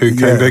Clark, who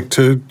came back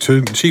to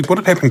what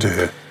had happened to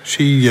her?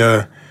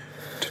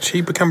 Did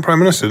she become Prime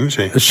Minister, didn't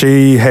she?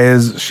 She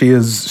has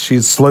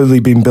slowly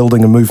been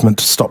building a movement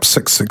to stop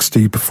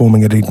 660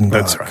 performing at Eden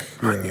Park. That's right.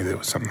 I knew there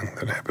was something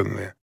that happened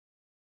there.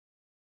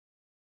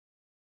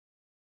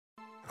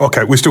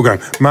 Okay, we're still going.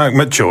 Mark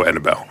Mitchell,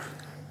 Annabelle.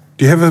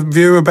 Do you have a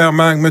view about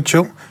Mark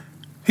Mitchell?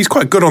 He's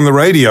quite good on the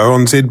radio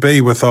on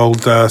ZB with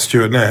old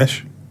Stuart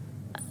Nash.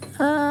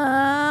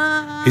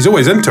 He's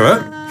always into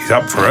it. He's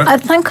up for it. I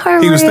think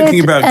he was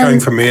thinking about going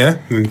for mayor.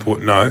 And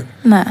thought, no.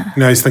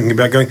 No, he's thinking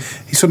about going.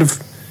 He's sort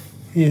of,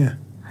 yeah.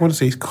 What is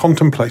he? He's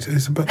contemplating.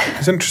 He's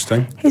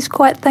interesting. He's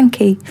quite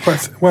thinky.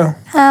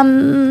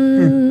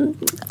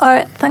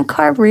 I think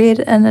I read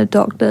in a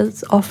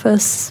doctor's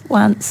office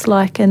once,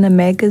 like in a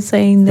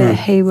magazine, that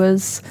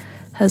his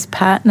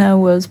partner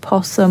was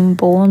Possum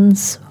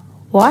Bourne's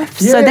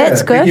wife. Yeah, so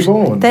that's good. Peggy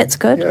Bourne. That's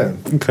good. Yeah.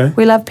 Okay.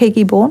 We love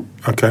Peggy Bourne.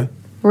 Okay.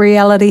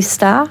 Reality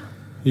star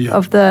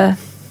of the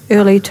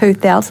early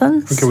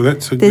 2000s. Okay, well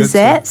there's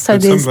that.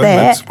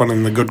 That's one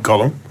in the good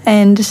column.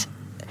 And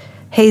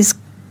he's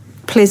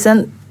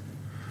pleasant.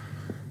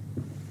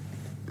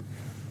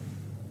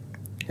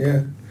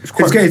 Yeah. He's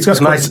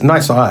got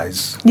nice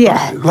eyes.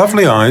 Yeah.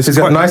 Lovely eyes. He's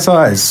got nice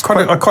eyes.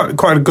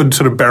 Quite a good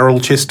sort of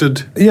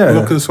barrel-chested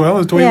look as well.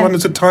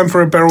 Is it time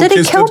for a barrel-chested?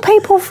 Did he kill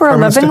people for a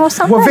living or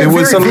something? Well, there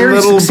was a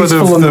little bit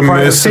of the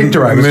private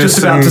sector, I was just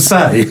about to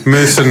say.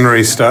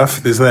 Mercenary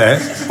stuff. There's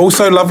that.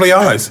 Also lovely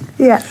eyes.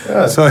 Yeah.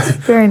 So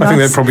very nice. I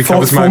think that probably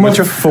covers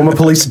former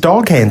police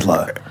dog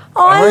handler.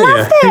 Oh, I love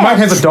that. He might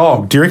have a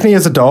dog. Do you reckon he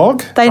has a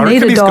dog? They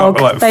need a dog.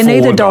 They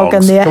need a dog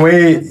in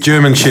there.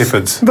 German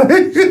Shepherds.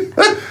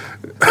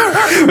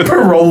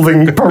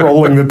 patrolling the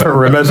perimeter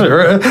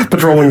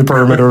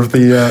of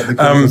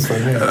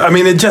the I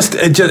mean,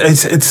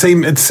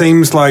 it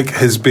seems like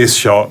his best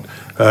shot.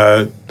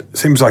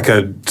 Seems like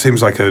a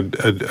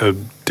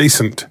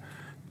decent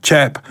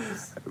chap.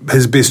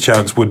 His best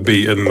chance would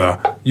be in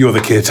you're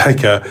the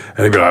caretaker,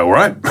 and he'd be like, all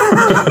right.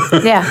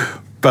 Yeah.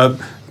 But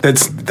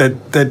that's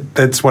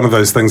one of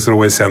those things that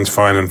always sounds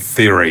fine in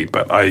theory,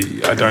 but I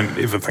don't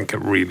ever think it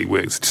really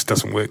works. It just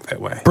doesn't work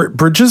that way.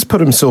 Bridges put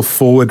himself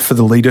forward for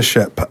the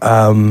leadership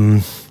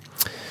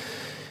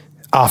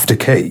after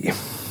Key,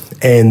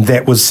 and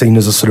that was seen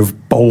as a sort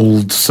of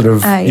bold sort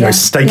of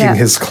staking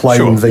his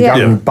claim, the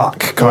young buck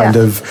kind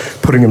of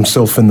putting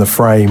himself in the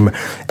frame,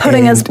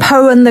 putting his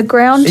toe in the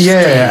ground.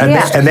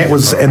 And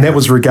that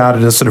was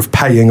regarded as sort of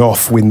paying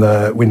off when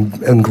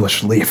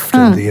English left,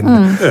 and then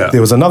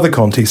there was another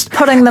contest,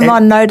 putting them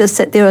on notice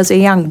that there was a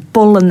young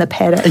bull in the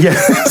paddock. Yeah,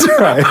 that's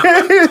right.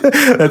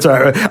 That's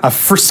right. A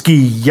frisky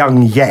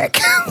young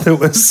yak that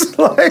was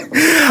like,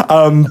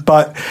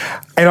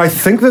 and I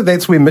think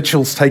that's where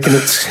Mitchell's taken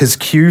his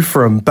cue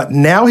from. But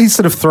now he's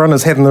sort of thrown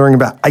his hat in the ring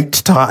about 8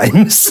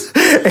 times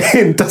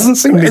and doesn't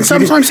seem to. And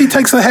sometimes he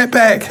takes the hat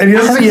back. And he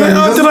doesn't. I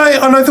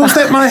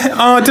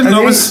didn't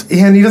know.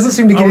 And he doesn't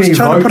seem to get any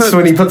votes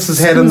when he puts his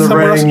hat in the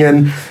ring.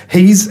 And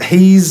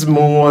he's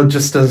more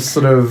just a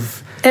sort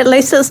of. At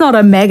least it's not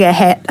a MAGA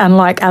hat,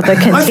 unlike other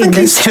contenders. I think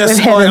he's just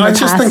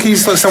think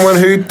he's like someone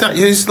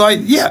who's like,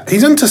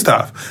 he's into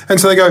stuff. And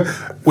so they go,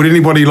 would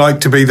anybody like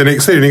to be the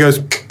next leader? And he goes,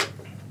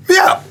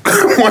 yeah,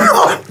 why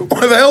not?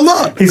 Why the hell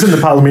not? He's in the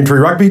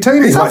parliamentary rugby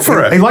team. He's up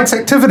for it. He likes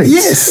activity.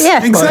 Yes,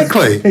 Yeah.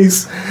 exactly.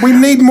 Like, we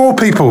need more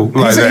people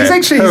like that.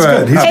 He's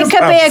good. He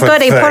could be a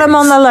goodie. Put him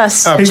on the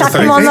list. Up for Chuck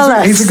him on things.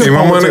 the He's a list. good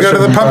Anyone want to go to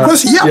the pub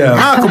politician, quiz? Yep, yeah.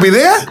 Mark will be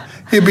there.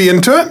 He'll be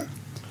into it.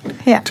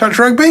 Yeah. Touch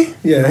rugby.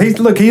 Yeah,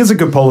 he is a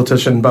good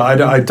politician,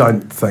 but I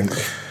don't think.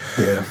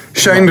 Yeah.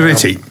 Shane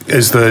Reti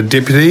is the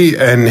deputy,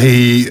 and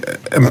he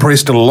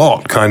impressed a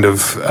lot, kind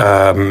of,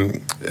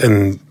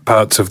 in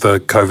parts of the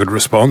COVID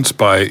response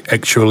by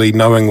actually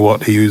knowing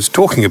what he was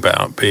talking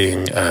about,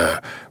 being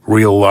a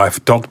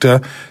real-life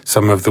doctor.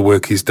 Some of the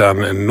work he's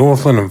done in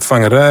Northland and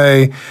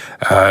Whangarei,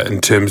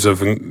 in terms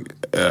of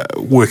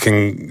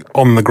working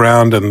on the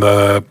ground and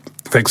the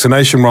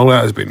vaccination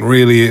rollout has been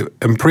really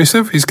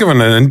impressive. He's given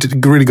a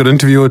really good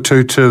interview or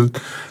two to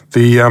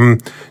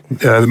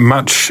the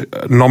much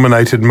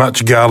nominated,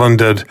 much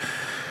garlanded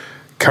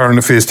current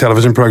affairs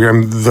television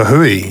program, The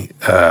Hui,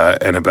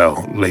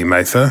 Annabelle Lee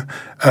Mather.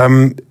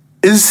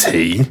 Is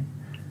he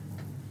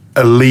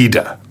a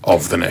leader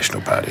of the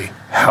National Party,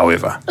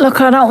 however?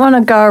 Look, I don't want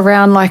to go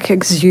around like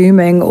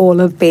exhuming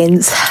all of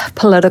Ben's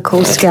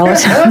political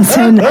skeletons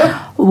and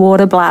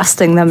water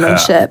blasting them and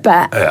shit,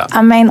 but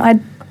I mean, I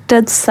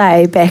did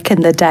say back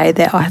in the day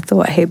that I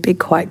thought he'd be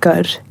quite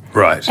good.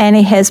 Right. And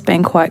he has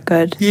been quite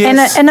good.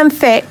 Yes. And in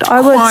fact,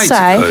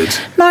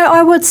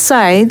 I would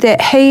say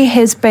that he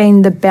has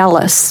been the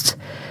ballast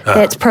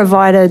that's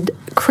provided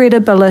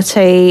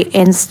credibility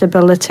and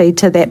stability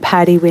to that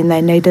party when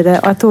they needed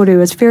it. I thought he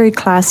was very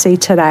classy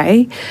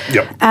today.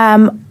 Yep.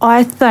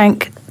 I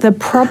think the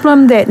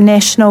problem that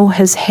National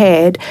has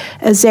had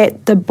is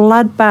that the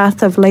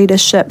bloodbath of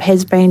leadership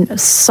has been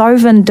so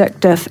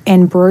vindictive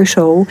and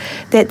brutal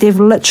that they've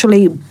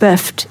literally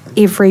biffed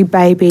every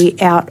baby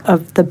out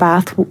of the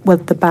bath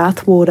with the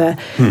bathwater.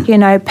 You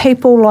know,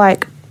 people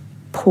like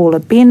Paula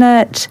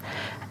Bennett,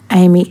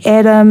 Amy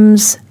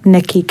Adams,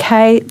 Nikki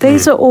Kay,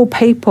 these are all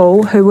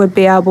people who would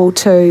be able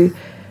to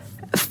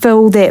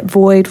fill that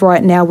void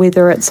right now,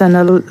 whether it's in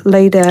a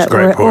leader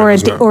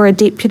or a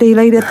deputy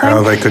leader thing.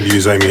 How they could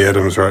use Amy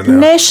Adams right now.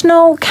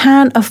 National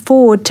can't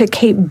afford to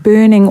keep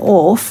burning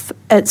off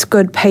its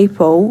good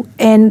people,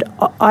 and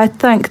I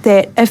think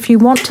that if you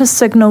want to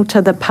signal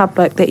to the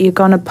public that you're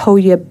going to pull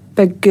your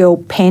big girl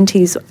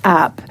panties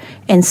up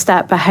and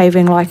start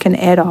behaving like an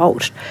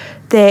adult,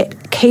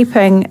 that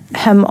keeping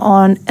him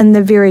on, in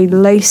the very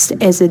least,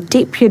 as a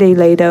deputy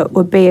leader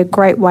would be a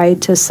great way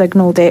to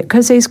signal that,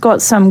 because he's got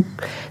some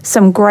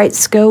great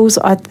skills.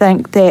 I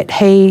think that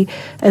he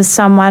is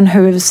someone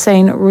who we've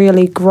seen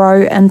really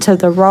grow into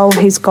the role.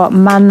 He's got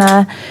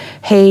mana.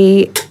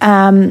 He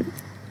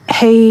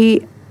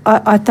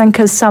I think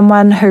is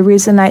someone who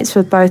resonates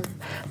with both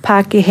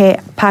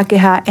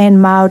Pākehā and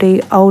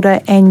Māori,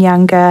 older and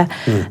younger.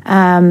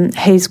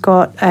 He's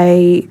got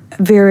a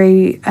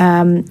very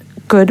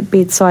good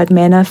bedside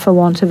manner, for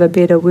want of a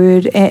better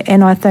word,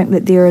 and I think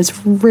that there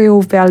is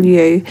real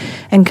value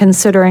in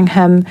considering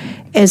him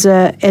as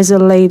a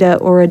leader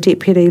or a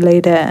deputy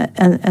leader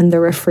in the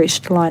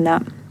refreshed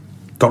lineup.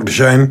 Dr.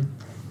 Shane,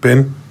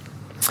 Ben?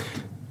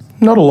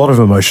 Not a lot of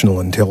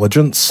emotional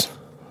intelligence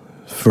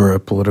for a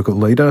political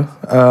leader.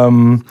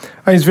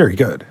 He's very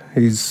good.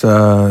 He's, he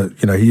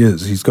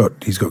is. He's got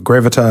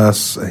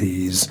gravitas.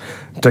 He's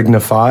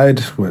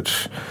dignified,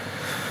 which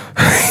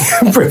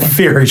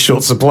very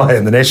short supply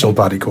in the National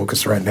Party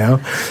caucus right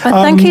now.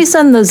 I think he's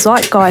in the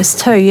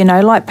zeitgeist too,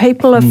 like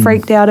people are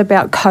freaked out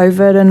about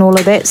COVID and all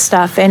of that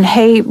stuff, and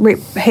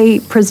he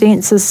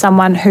presents as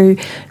someone who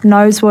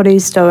knows what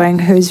he's doing,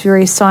 who's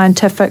very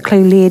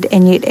scientifically led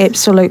and yet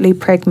absolutely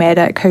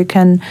pragmatic, who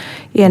can,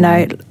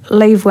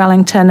 leave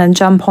Wellington and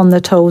jump on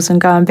the tools and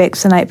go and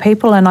vaccinate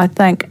people. And I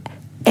think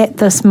at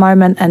this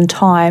moment in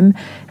time,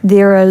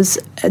 there's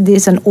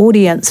an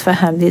audience for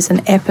him. There's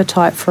an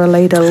appetite for a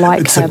leader like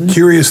him. It's a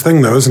curious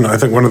thing, though, isn't it? I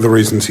think one of the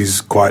reasons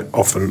he's quite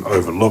often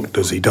overlooked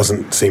is he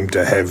doesn't seem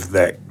to have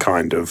that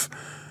kind of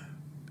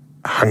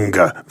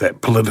hunger,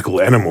 that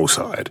political animal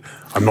side.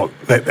 And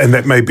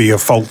that may be a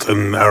fault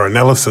in our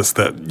analysis,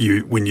 that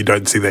when you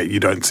don't see that,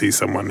 you don't see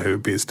someone who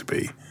appears to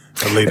be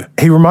a leader.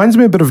 He reminds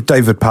me a bit of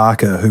David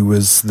Parker, who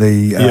was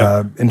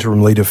the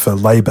interim leader for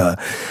Labour,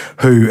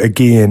 who,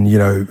 again,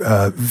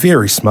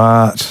 very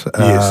smart.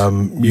 Yes.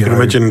 You can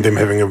imagine them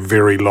having a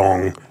very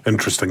long,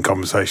 interesting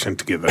conversation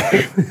together.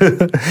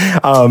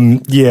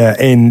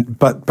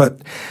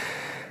 But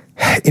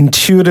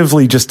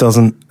intuitively just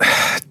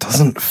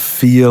doesn't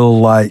feel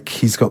like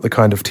he's got the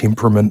kind of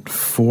temperament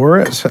for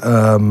it.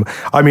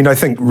 I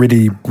think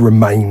Reddy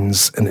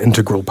remains an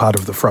integral part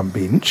of the front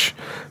bench,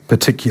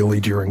 particularly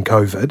during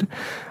COVID.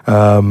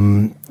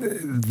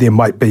 There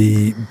might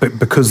be,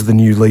 because the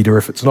new leader,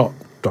 if it's not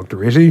Dr.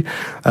 Reddy,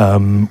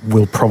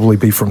 will probably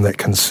be from that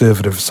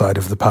conservative side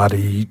of the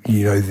party.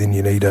 Then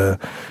you need a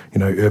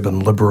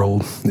urban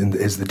liberal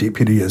as the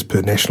deputy, as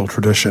per national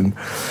tradition.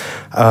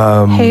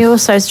 He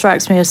also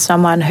strikes me as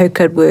someone who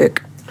could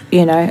work,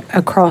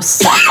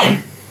 across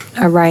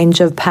a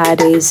range of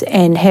parties,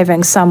 and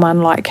having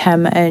someone like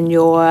him in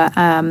your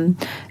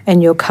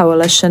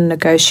coalition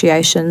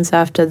negotiations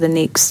after the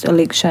next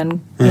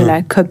election,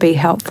 could be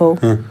helpful.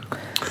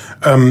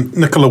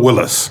 Nicola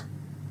Willis,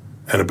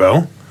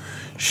 Annabelle.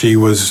 She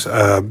was,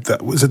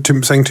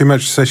 saying too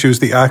much to say she was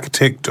the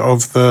architect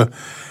of the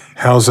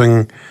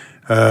housing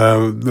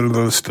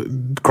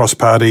the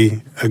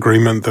cross-party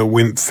agreement that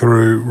went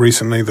through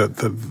recently, that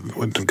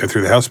didn't go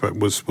through the House, but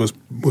was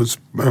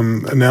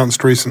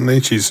announced recently.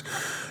 She's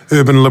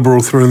urban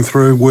liberal through and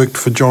through, worked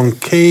for John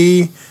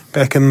Key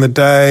back in the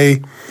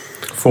day.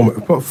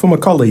 Former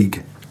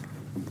colleague.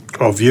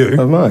 Of you.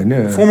 Of mine,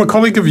 yeah. Former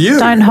colleague of you.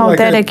 Don't hold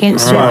that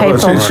against you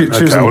people. She was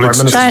the Prime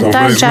Minister.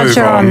 Don't judge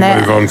her on that.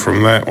 Move on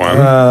from that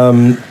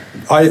one.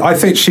 I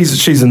think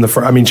she's in the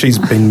front. I mean, she's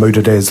been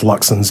mooted as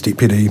Luxon's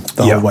deputy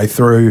the whole way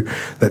through.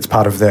 That's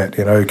part of that,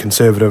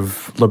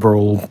 conservative,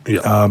 liberal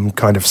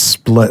kind of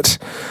split,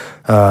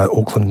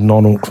 Auckland,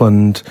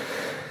 non-Auckland.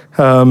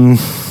 I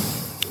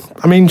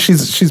mean,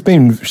 she's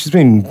been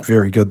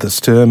very good this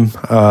term.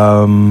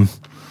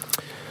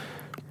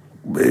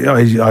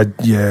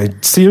 I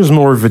see her as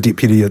more of a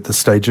deputy at this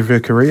stage of her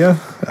career.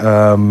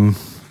 I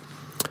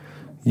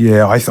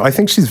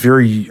think she's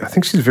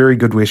very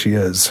good where she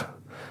is.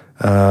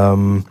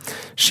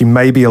 She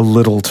may be a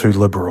little too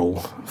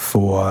liberal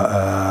for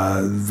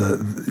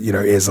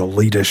as a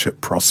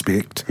leadership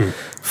prospect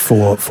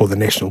for the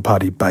National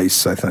Party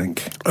base, I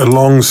think.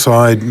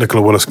 Alongside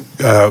Nicola Willis,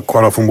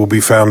 quite often will be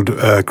found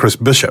Chris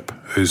Bishop,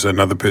 who's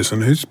another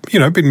person who's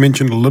been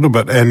mentioned a little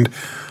bit, and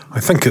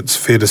I think it's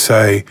fair to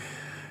say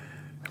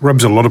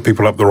rubs a lot of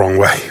people up the wrong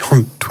way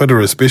on Twitter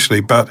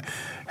especially, but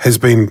has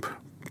been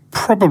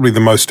probably the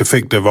most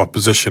effective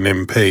opposition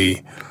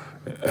MP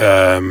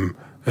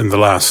in the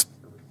last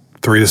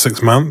 3 to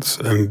 6 months,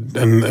 and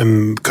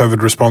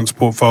COVID response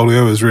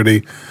portfolio has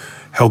really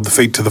held the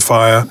feet to the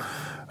fire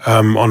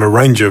on a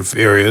range of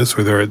areas,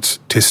 whether it's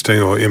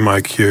testing or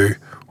MIQ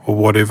or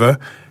whatever.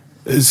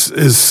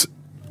 Is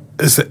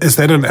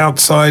that an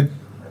outside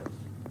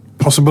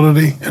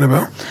possibility,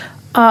 Annabelle?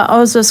 I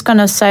was just going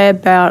to say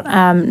about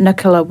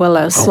Nicola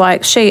Willis,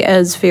 she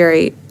is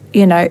very,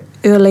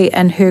 early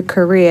in her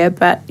career,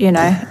 but,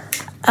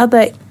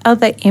 other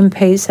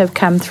MPs have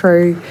come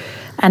through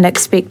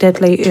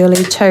unexpectedly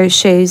early too.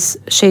 She's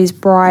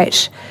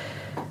bright,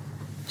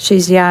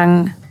 she's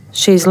young,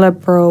 she's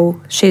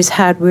liberal, she's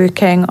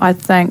hardworking. I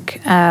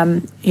think,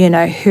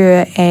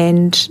 her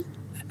and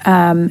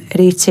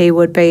Reti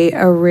would be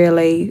a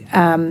really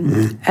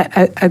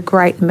a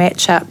great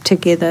match-up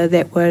together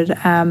that would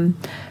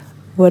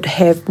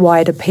have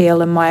wide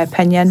appeal, in my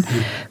opinion.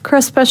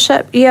 Chris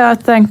Bishop, I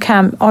think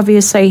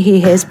obviously he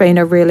has been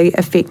a really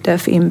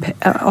effective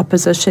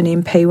opposition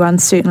MP,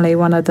 certainly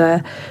one of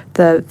the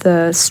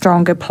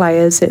stronger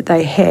players that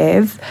they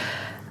have.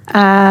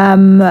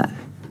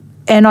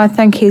 And I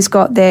think he's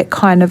got that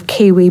kind of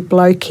Kiwi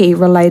blokey,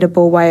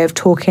 relatable way of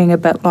talking, a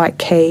bit like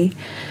Key.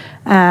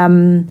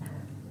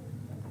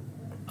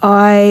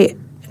 I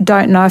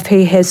don't know if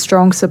he has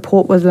strong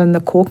support within the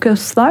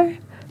caucus, though,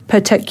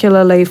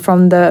 particularly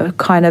from the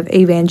kind of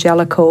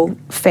evangelical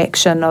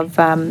faction of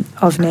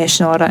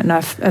National. I don't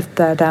know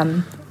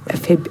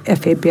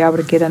if he'd be able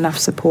to get enough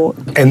support.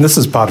 And this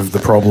is part of the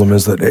problem,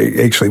 is that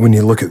actually when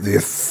you look at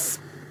their,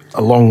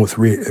 along with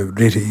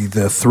Reti,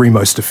 the three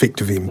most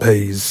effective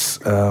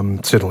MPs,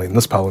 certainly in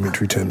this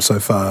parliamentary term so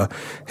far,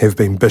 have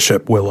been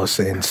Bishop, Willis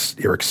and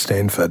Eric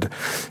Stanford.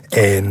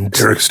 And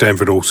Eric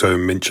Stanford also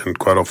mentioned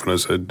quite often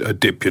as a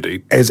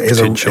deputy. As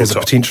a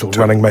potential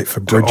running mate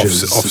for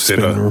Bridges, offset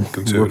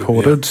it's been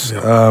reported.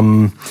 Yeah.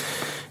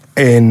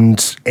 And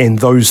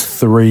those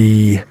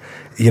three,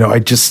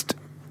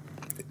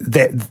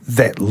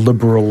 that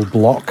liberal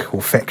bloc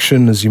or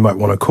faction, as you might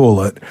want to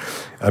call it,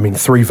 I mean,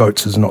 3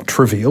 votes is not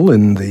trivial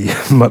in the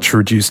much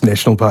reduced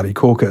National Party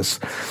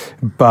caucus,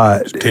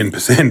 but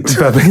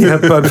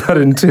 10%. But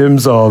in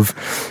terms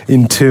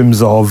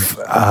of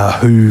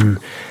who,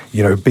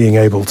 being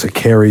able to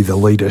carry the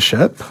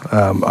leadership,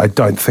 I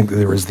don't think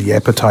there is the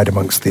appetite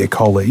amongst their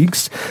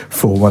colleagues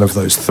for one of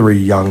those 3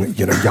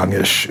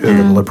 youngish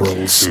urban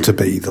liberals to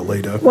be the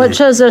leader. Which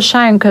is a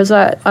shame, because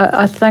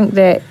I think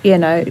that,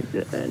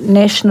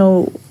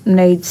 National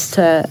needs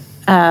to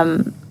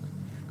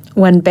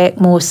win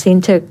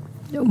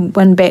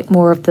back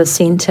more of the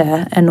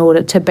centre in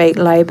order to beat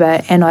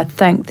Labour, and I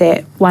think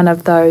that one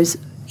of those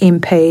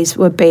MPs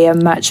would be a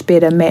much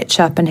better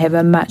match-up and have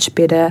a much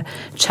better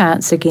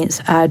chance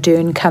against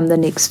Ardern come the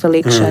next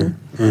election.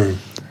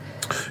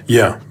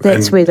 Yeah.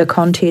 That's where the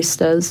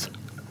contest is.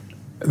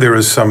 There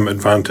is some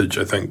advantage,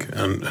 I think,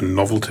 in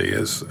novelty,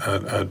 as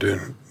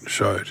Ardern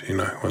showed.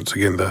 Once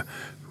again,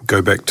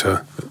 go back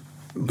to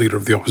Leader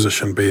of the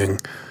Opposition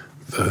being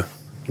the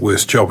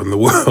worst job in the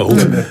world.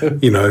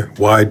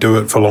 Why do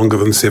it for longer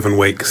than 7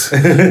 weeks,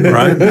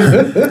 right?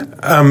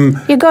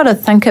 You got to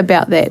think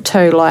about that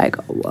too. Like,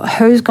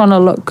 who's going to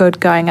look good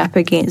going up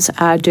against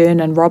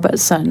Ardern and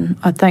Robertson?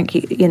 I think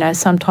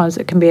sometimes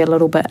it can be a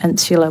little bit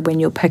insular when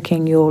you're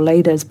picking your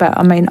leaders. But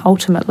I mean,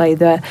 ultimately,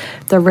 the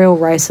real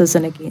race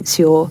isn't against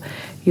your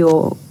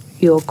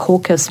your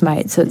caucus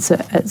mates.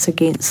 It's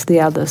against the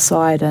other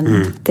side,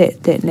 and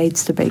that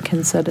needs to be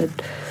considered.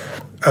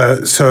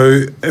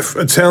 So if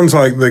it sounds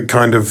like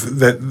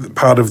that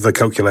part of the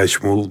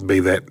calculation will be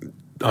that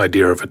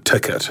idea of a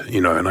ticket,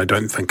 and I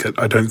don't think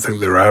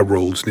there are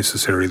rules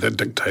necessarily that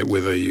dictate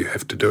whether you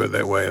have to do it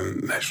that way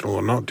in national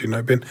or not. Do you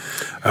know, Ben?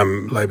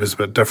 Labor's a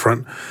bit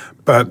different,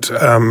 but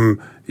and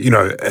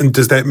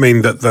does that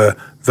mean that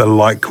the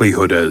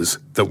likelihood is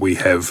that we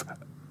have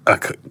a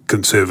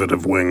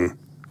conservative wing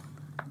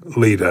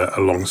leader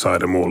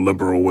alongside a more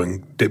liberal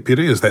wing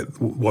deputy? Is that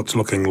what's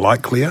looking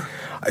likelier?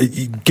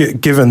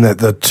 Given that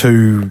the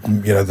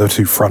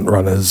two front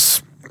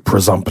runners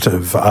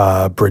presumptive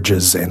are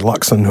Bridges and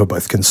Luxon, who are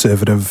both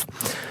conservative,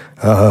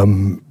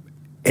 so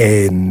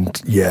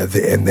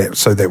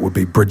that would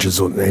be Bridges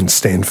and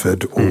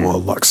Stanford, or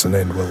Luxon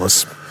and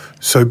Willis.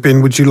 So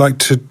Ben, would you like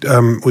to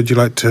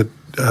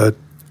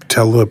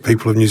tell the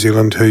people of New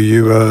Zealand who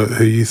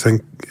you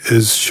think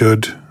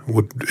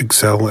would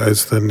excel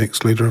as the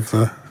next leader of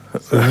the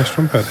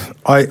National Party?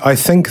 I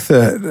think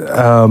that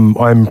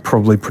I'm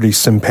probably pretty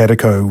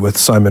simpatico with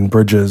Simon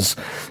Bridges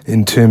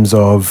in terms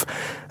of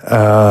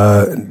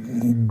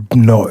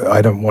no,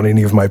 I don't want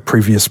any of my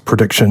previous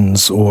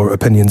predictions or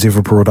opinions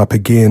ever brought up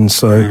again.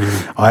 So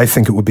I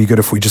think it would be good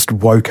if we just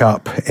woke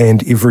up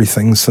and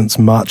everything since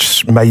May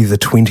the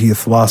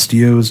 20th last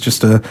year was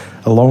just a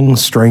long,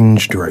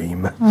 strange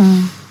dream.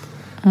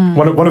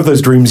 One of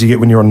those dreams you get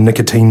when you're on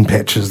nicotine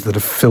patches that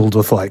are filled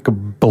with like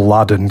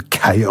blood and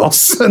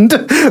chaos and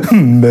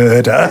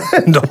murder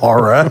and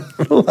horror.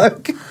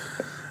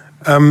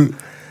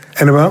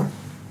 Annabelle?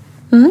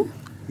 Who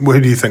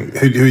do you think?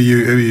 Who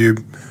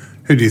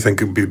do you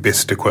think would be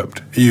best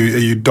equipped? Are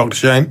you Dr.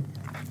 Shane?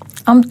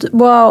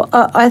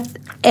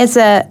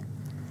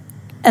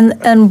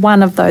 In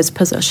one of those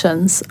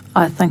positions,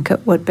 I think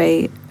it would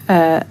be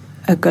a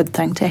good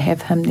thing to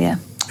have him there.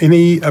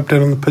 Any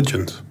update on the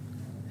pigeons?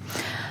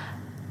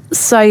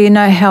 So you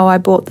know how I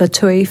bought the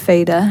tui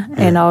feeder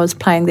and I was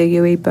playing the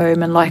Yui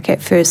Boom, and like at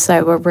first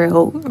they were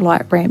real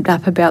like ramped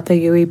up about the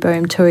Yui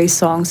Boom tui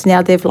songs.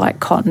 Now they've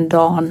like cottoned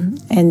on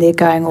and they're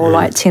going all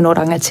like tino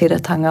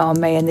rangatiratanga on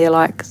me, and they're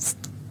like,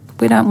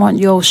 we don't want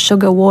your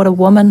sugar water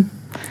woman.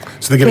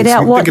 So they're Get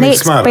out what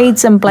next? Smarter.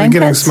 Beads and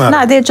blankets?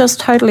 No, they're just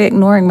totally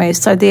ignoring me.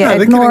 So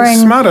they're ignoring. They're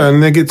getting smarter,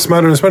 and they get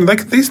smarter and smarter.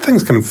 These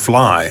things can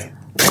fly.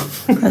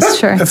 That's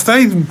true. If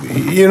they,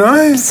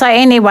 So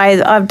anyway,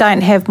 I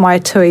don't have my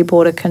tui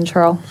border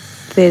control.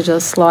 They're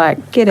just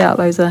like, get out,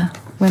 loser.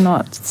 We're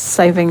not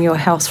saving your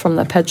house from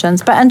the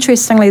pigeons. But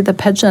interestingly, the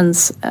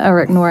pigeons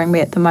are ignoring me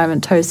at the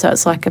moment too. So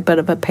it's like a bit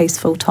of a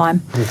peaceful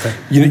time. Okay.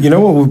 You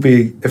know what would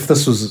be if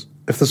this was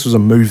a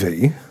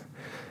movie,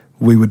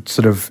 we would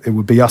it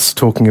would be us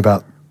talking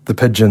about the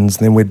pigeons,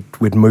 and then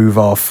we'd move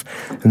off,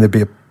 and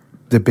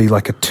there'd be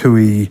like a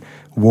tui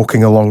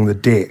walking along the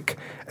deck.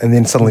 And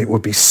then suddenly it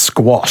would be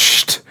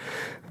squashed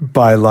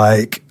by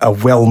like a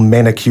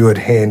well-manicured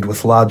hand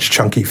with large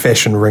chunky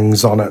fashion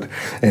rings on it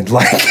and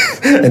like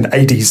an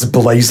 80s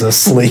blazer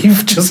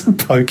sleeve just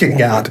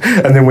poking out.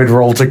 And then we'd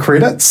roll to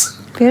credits.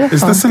 Beautiful.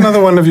 Is this another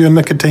one of your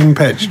nicotine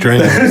patch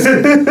dreams?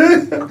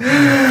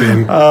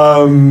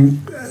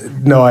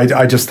 No,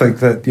 I just think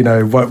that,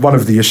 one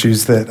of the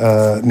issues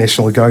that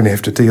National are going to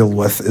have to deal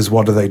with is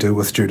what do they do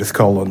with Judith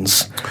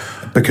Collins?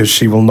 Because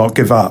she will not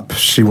give up.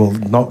 She will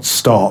not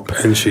stop.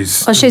 And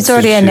she's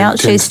already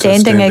announced she's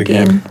standing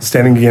again.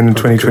 Standing again in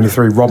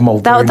 2023. Rob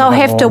Muldoon. They'll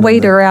have to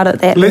weed her out at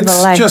that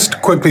level. Let's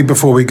just quickly,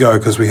 before we go,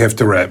 because we have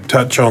to wrap,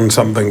 touch on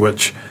something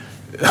which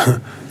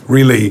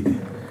really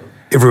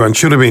everyone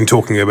should have been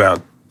talking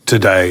about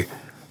today,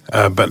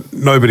 but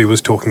nobody was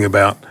talking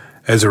about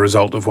as a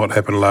result of what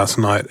happened last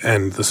night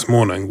and this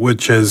morning,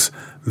 which is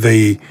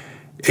the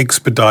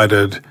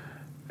expedited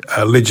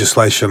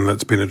legislation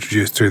that's been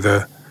introduced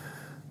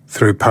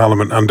through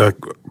Parliament under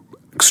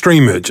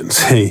extreme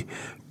urgency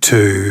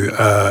to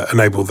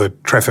enable the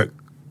traffic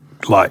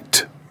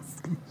light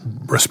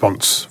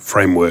response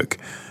framework.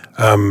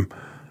 It's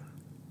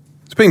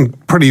been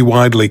pretty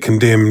widely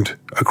condemned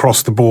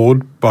across the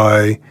board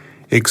by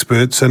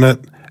experts,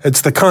 and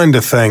it's the kind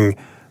of thing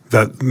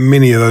that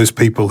many of those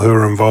people who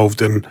are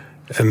involved in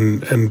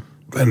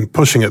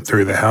pushing it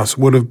through the House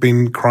would have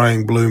been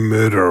crying blue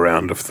murder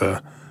around if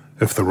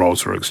the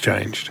roles were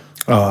exchanged.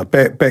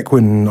 Back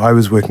when I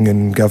was working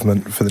in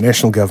government for the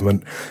national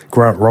government,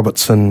 Grant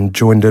Robertson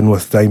joined in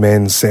with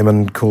Dayman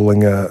Salmon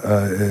calling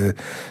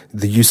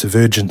the use of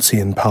urgency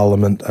in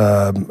Parliament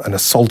an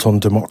assault on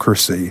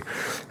democracy,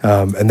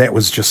 and that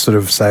was just sort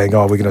of saying,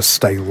 we're going to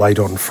stay late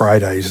on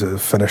Friday to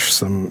finish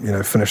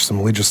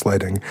some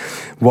legislating.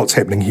 What's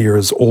happening here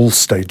is all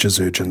stages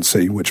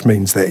urgency, which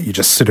means that you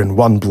just sit in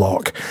one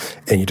block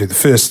and you do the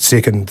first,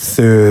 second,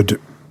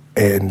 third,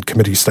 and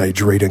committee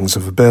stage readings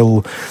of a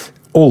bill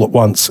all at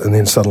once, and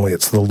then suddenly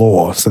it's the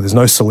law. So there's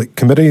no select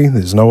committee,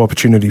 there's no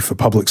opportunity for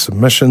public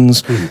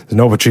submissions, there's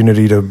no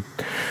opportunity to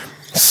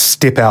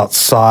step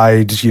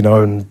outside,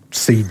 and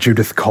see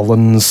Judith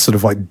Collins sort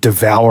of like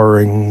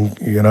devouring,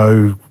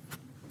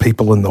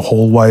 people in the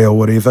hallway or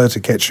whatever to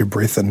catch your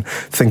breath and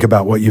think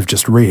about what you've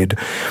just read.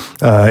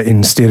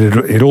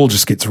 Instead, it all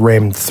just gets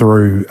rammed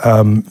through.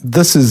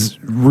 This is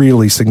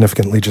really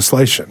significant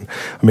legislation.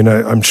 I mean,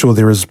 I'm sure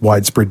there is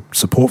widespread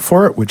support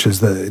for it, which is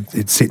that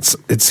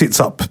it sets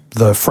up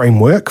the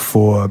framework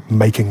for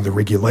making the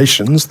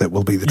regulations that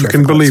will be the traffic You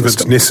can believe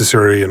system. it's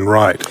necessary and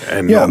right,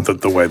 and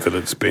not the way that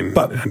it's been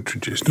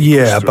introduced.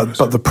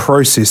 But the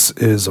process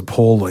is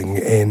appalling,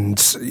 and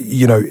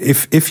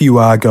if you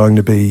are going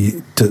to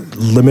be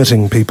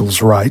limiting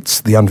people's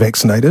rights, the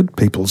unvaccinated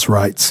people's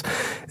rights,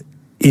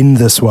 in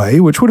this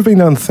way, which would have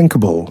been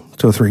unthinkable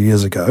 2 or 3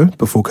 years ago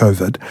before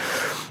COVID,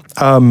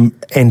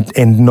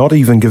 and not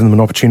even give them an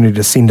opportunity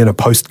to send in a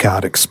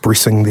postcard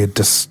expressing their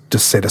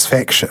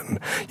dissatisfaction.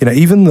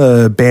 Even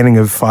the banning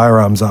of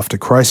firearms after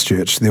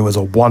Christchurch, there was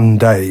a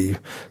 1-day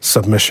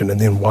submission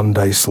and then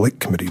 1-day select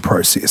committee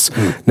process.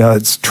 Now,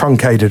 it's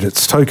truncated,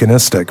 it's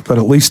tokenistic, but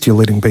at least you're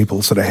letting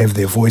people sort of have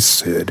their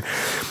voice heard.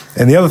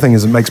 And the other thing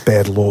is it makes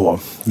bad law.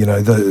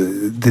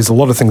 There's a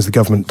lot of things the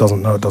government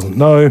doesn't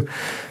know.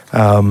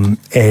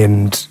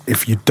 And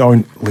if you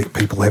don't let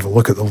people have a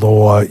look at the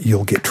law,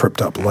 you'll get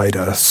tripped up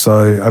later.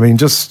 So, I mean,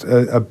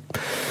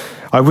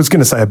 I was going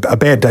to say a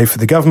bad day for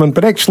the government,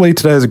 but actually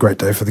today is a great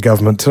day for the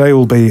government. Today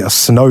will be a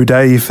snow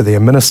day for their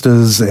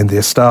ministers and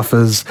their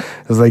staffers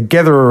as they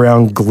gather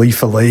around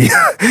gleefully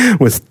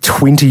with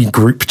 20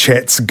 group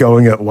chats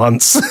going at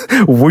once,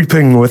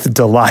 weeping with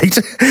delight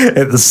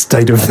at the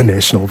state of the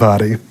National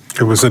Party.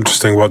 It was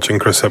interesting watching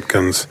Chris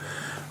Hipkins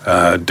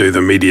do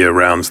the media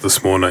rounds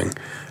this morning,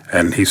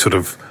 and he sort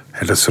of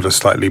had a sort of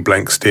slightly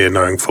blank stare,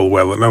 knowing full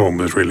well that no one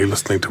was really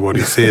listening to what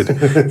he said.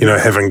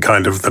 Having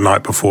kind of the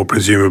night before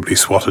presumably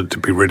swatted to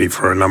be ready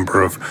for a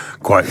number of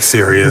quite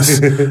serious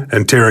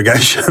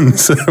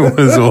interrogations. It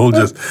was all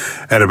just,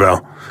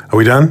 Annabelle, are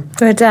we done?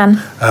 We're done.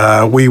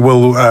 We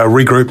will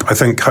regroup, I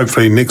think,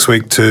 hopefully next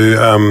week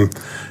to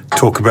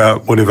talk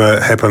about whatever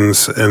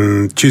happens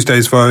in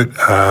Tuesday's vote.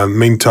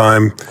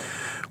 Meantime,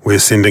 we're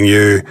sending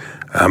you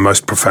our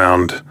most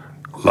profound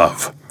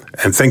love.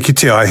 And thank you,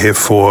 TI, here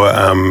for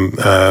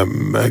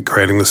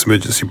creating this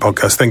emergency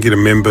podcast. Thank you to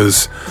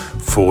members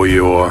for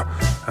your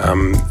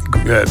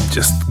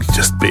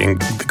just being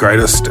the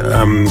greatest.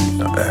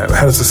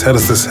 How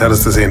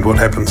does this end? What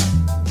happens?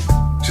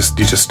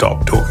 You just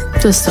stop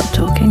talking. Just stop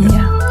talking.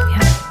 Yeah.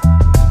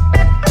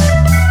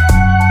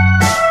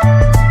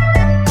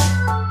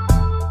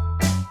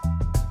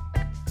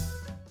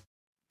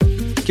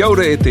 Kia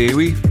ora e te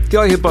iwi, Te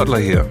Aihe Butler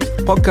here,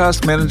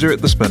 podcast manager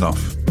at The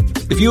Spinoff.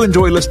 If you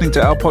enjoy listening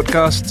to our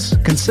podcasts,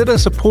 consider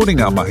supporting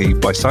our mahi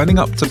by signing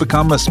up to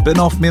become a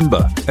Spinoff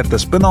member at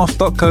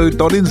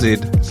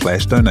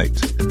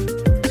thespinoff.co.nz/donate.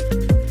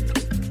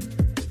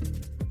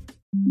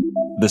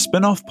 The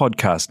Spinoff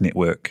Podcast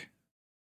Network.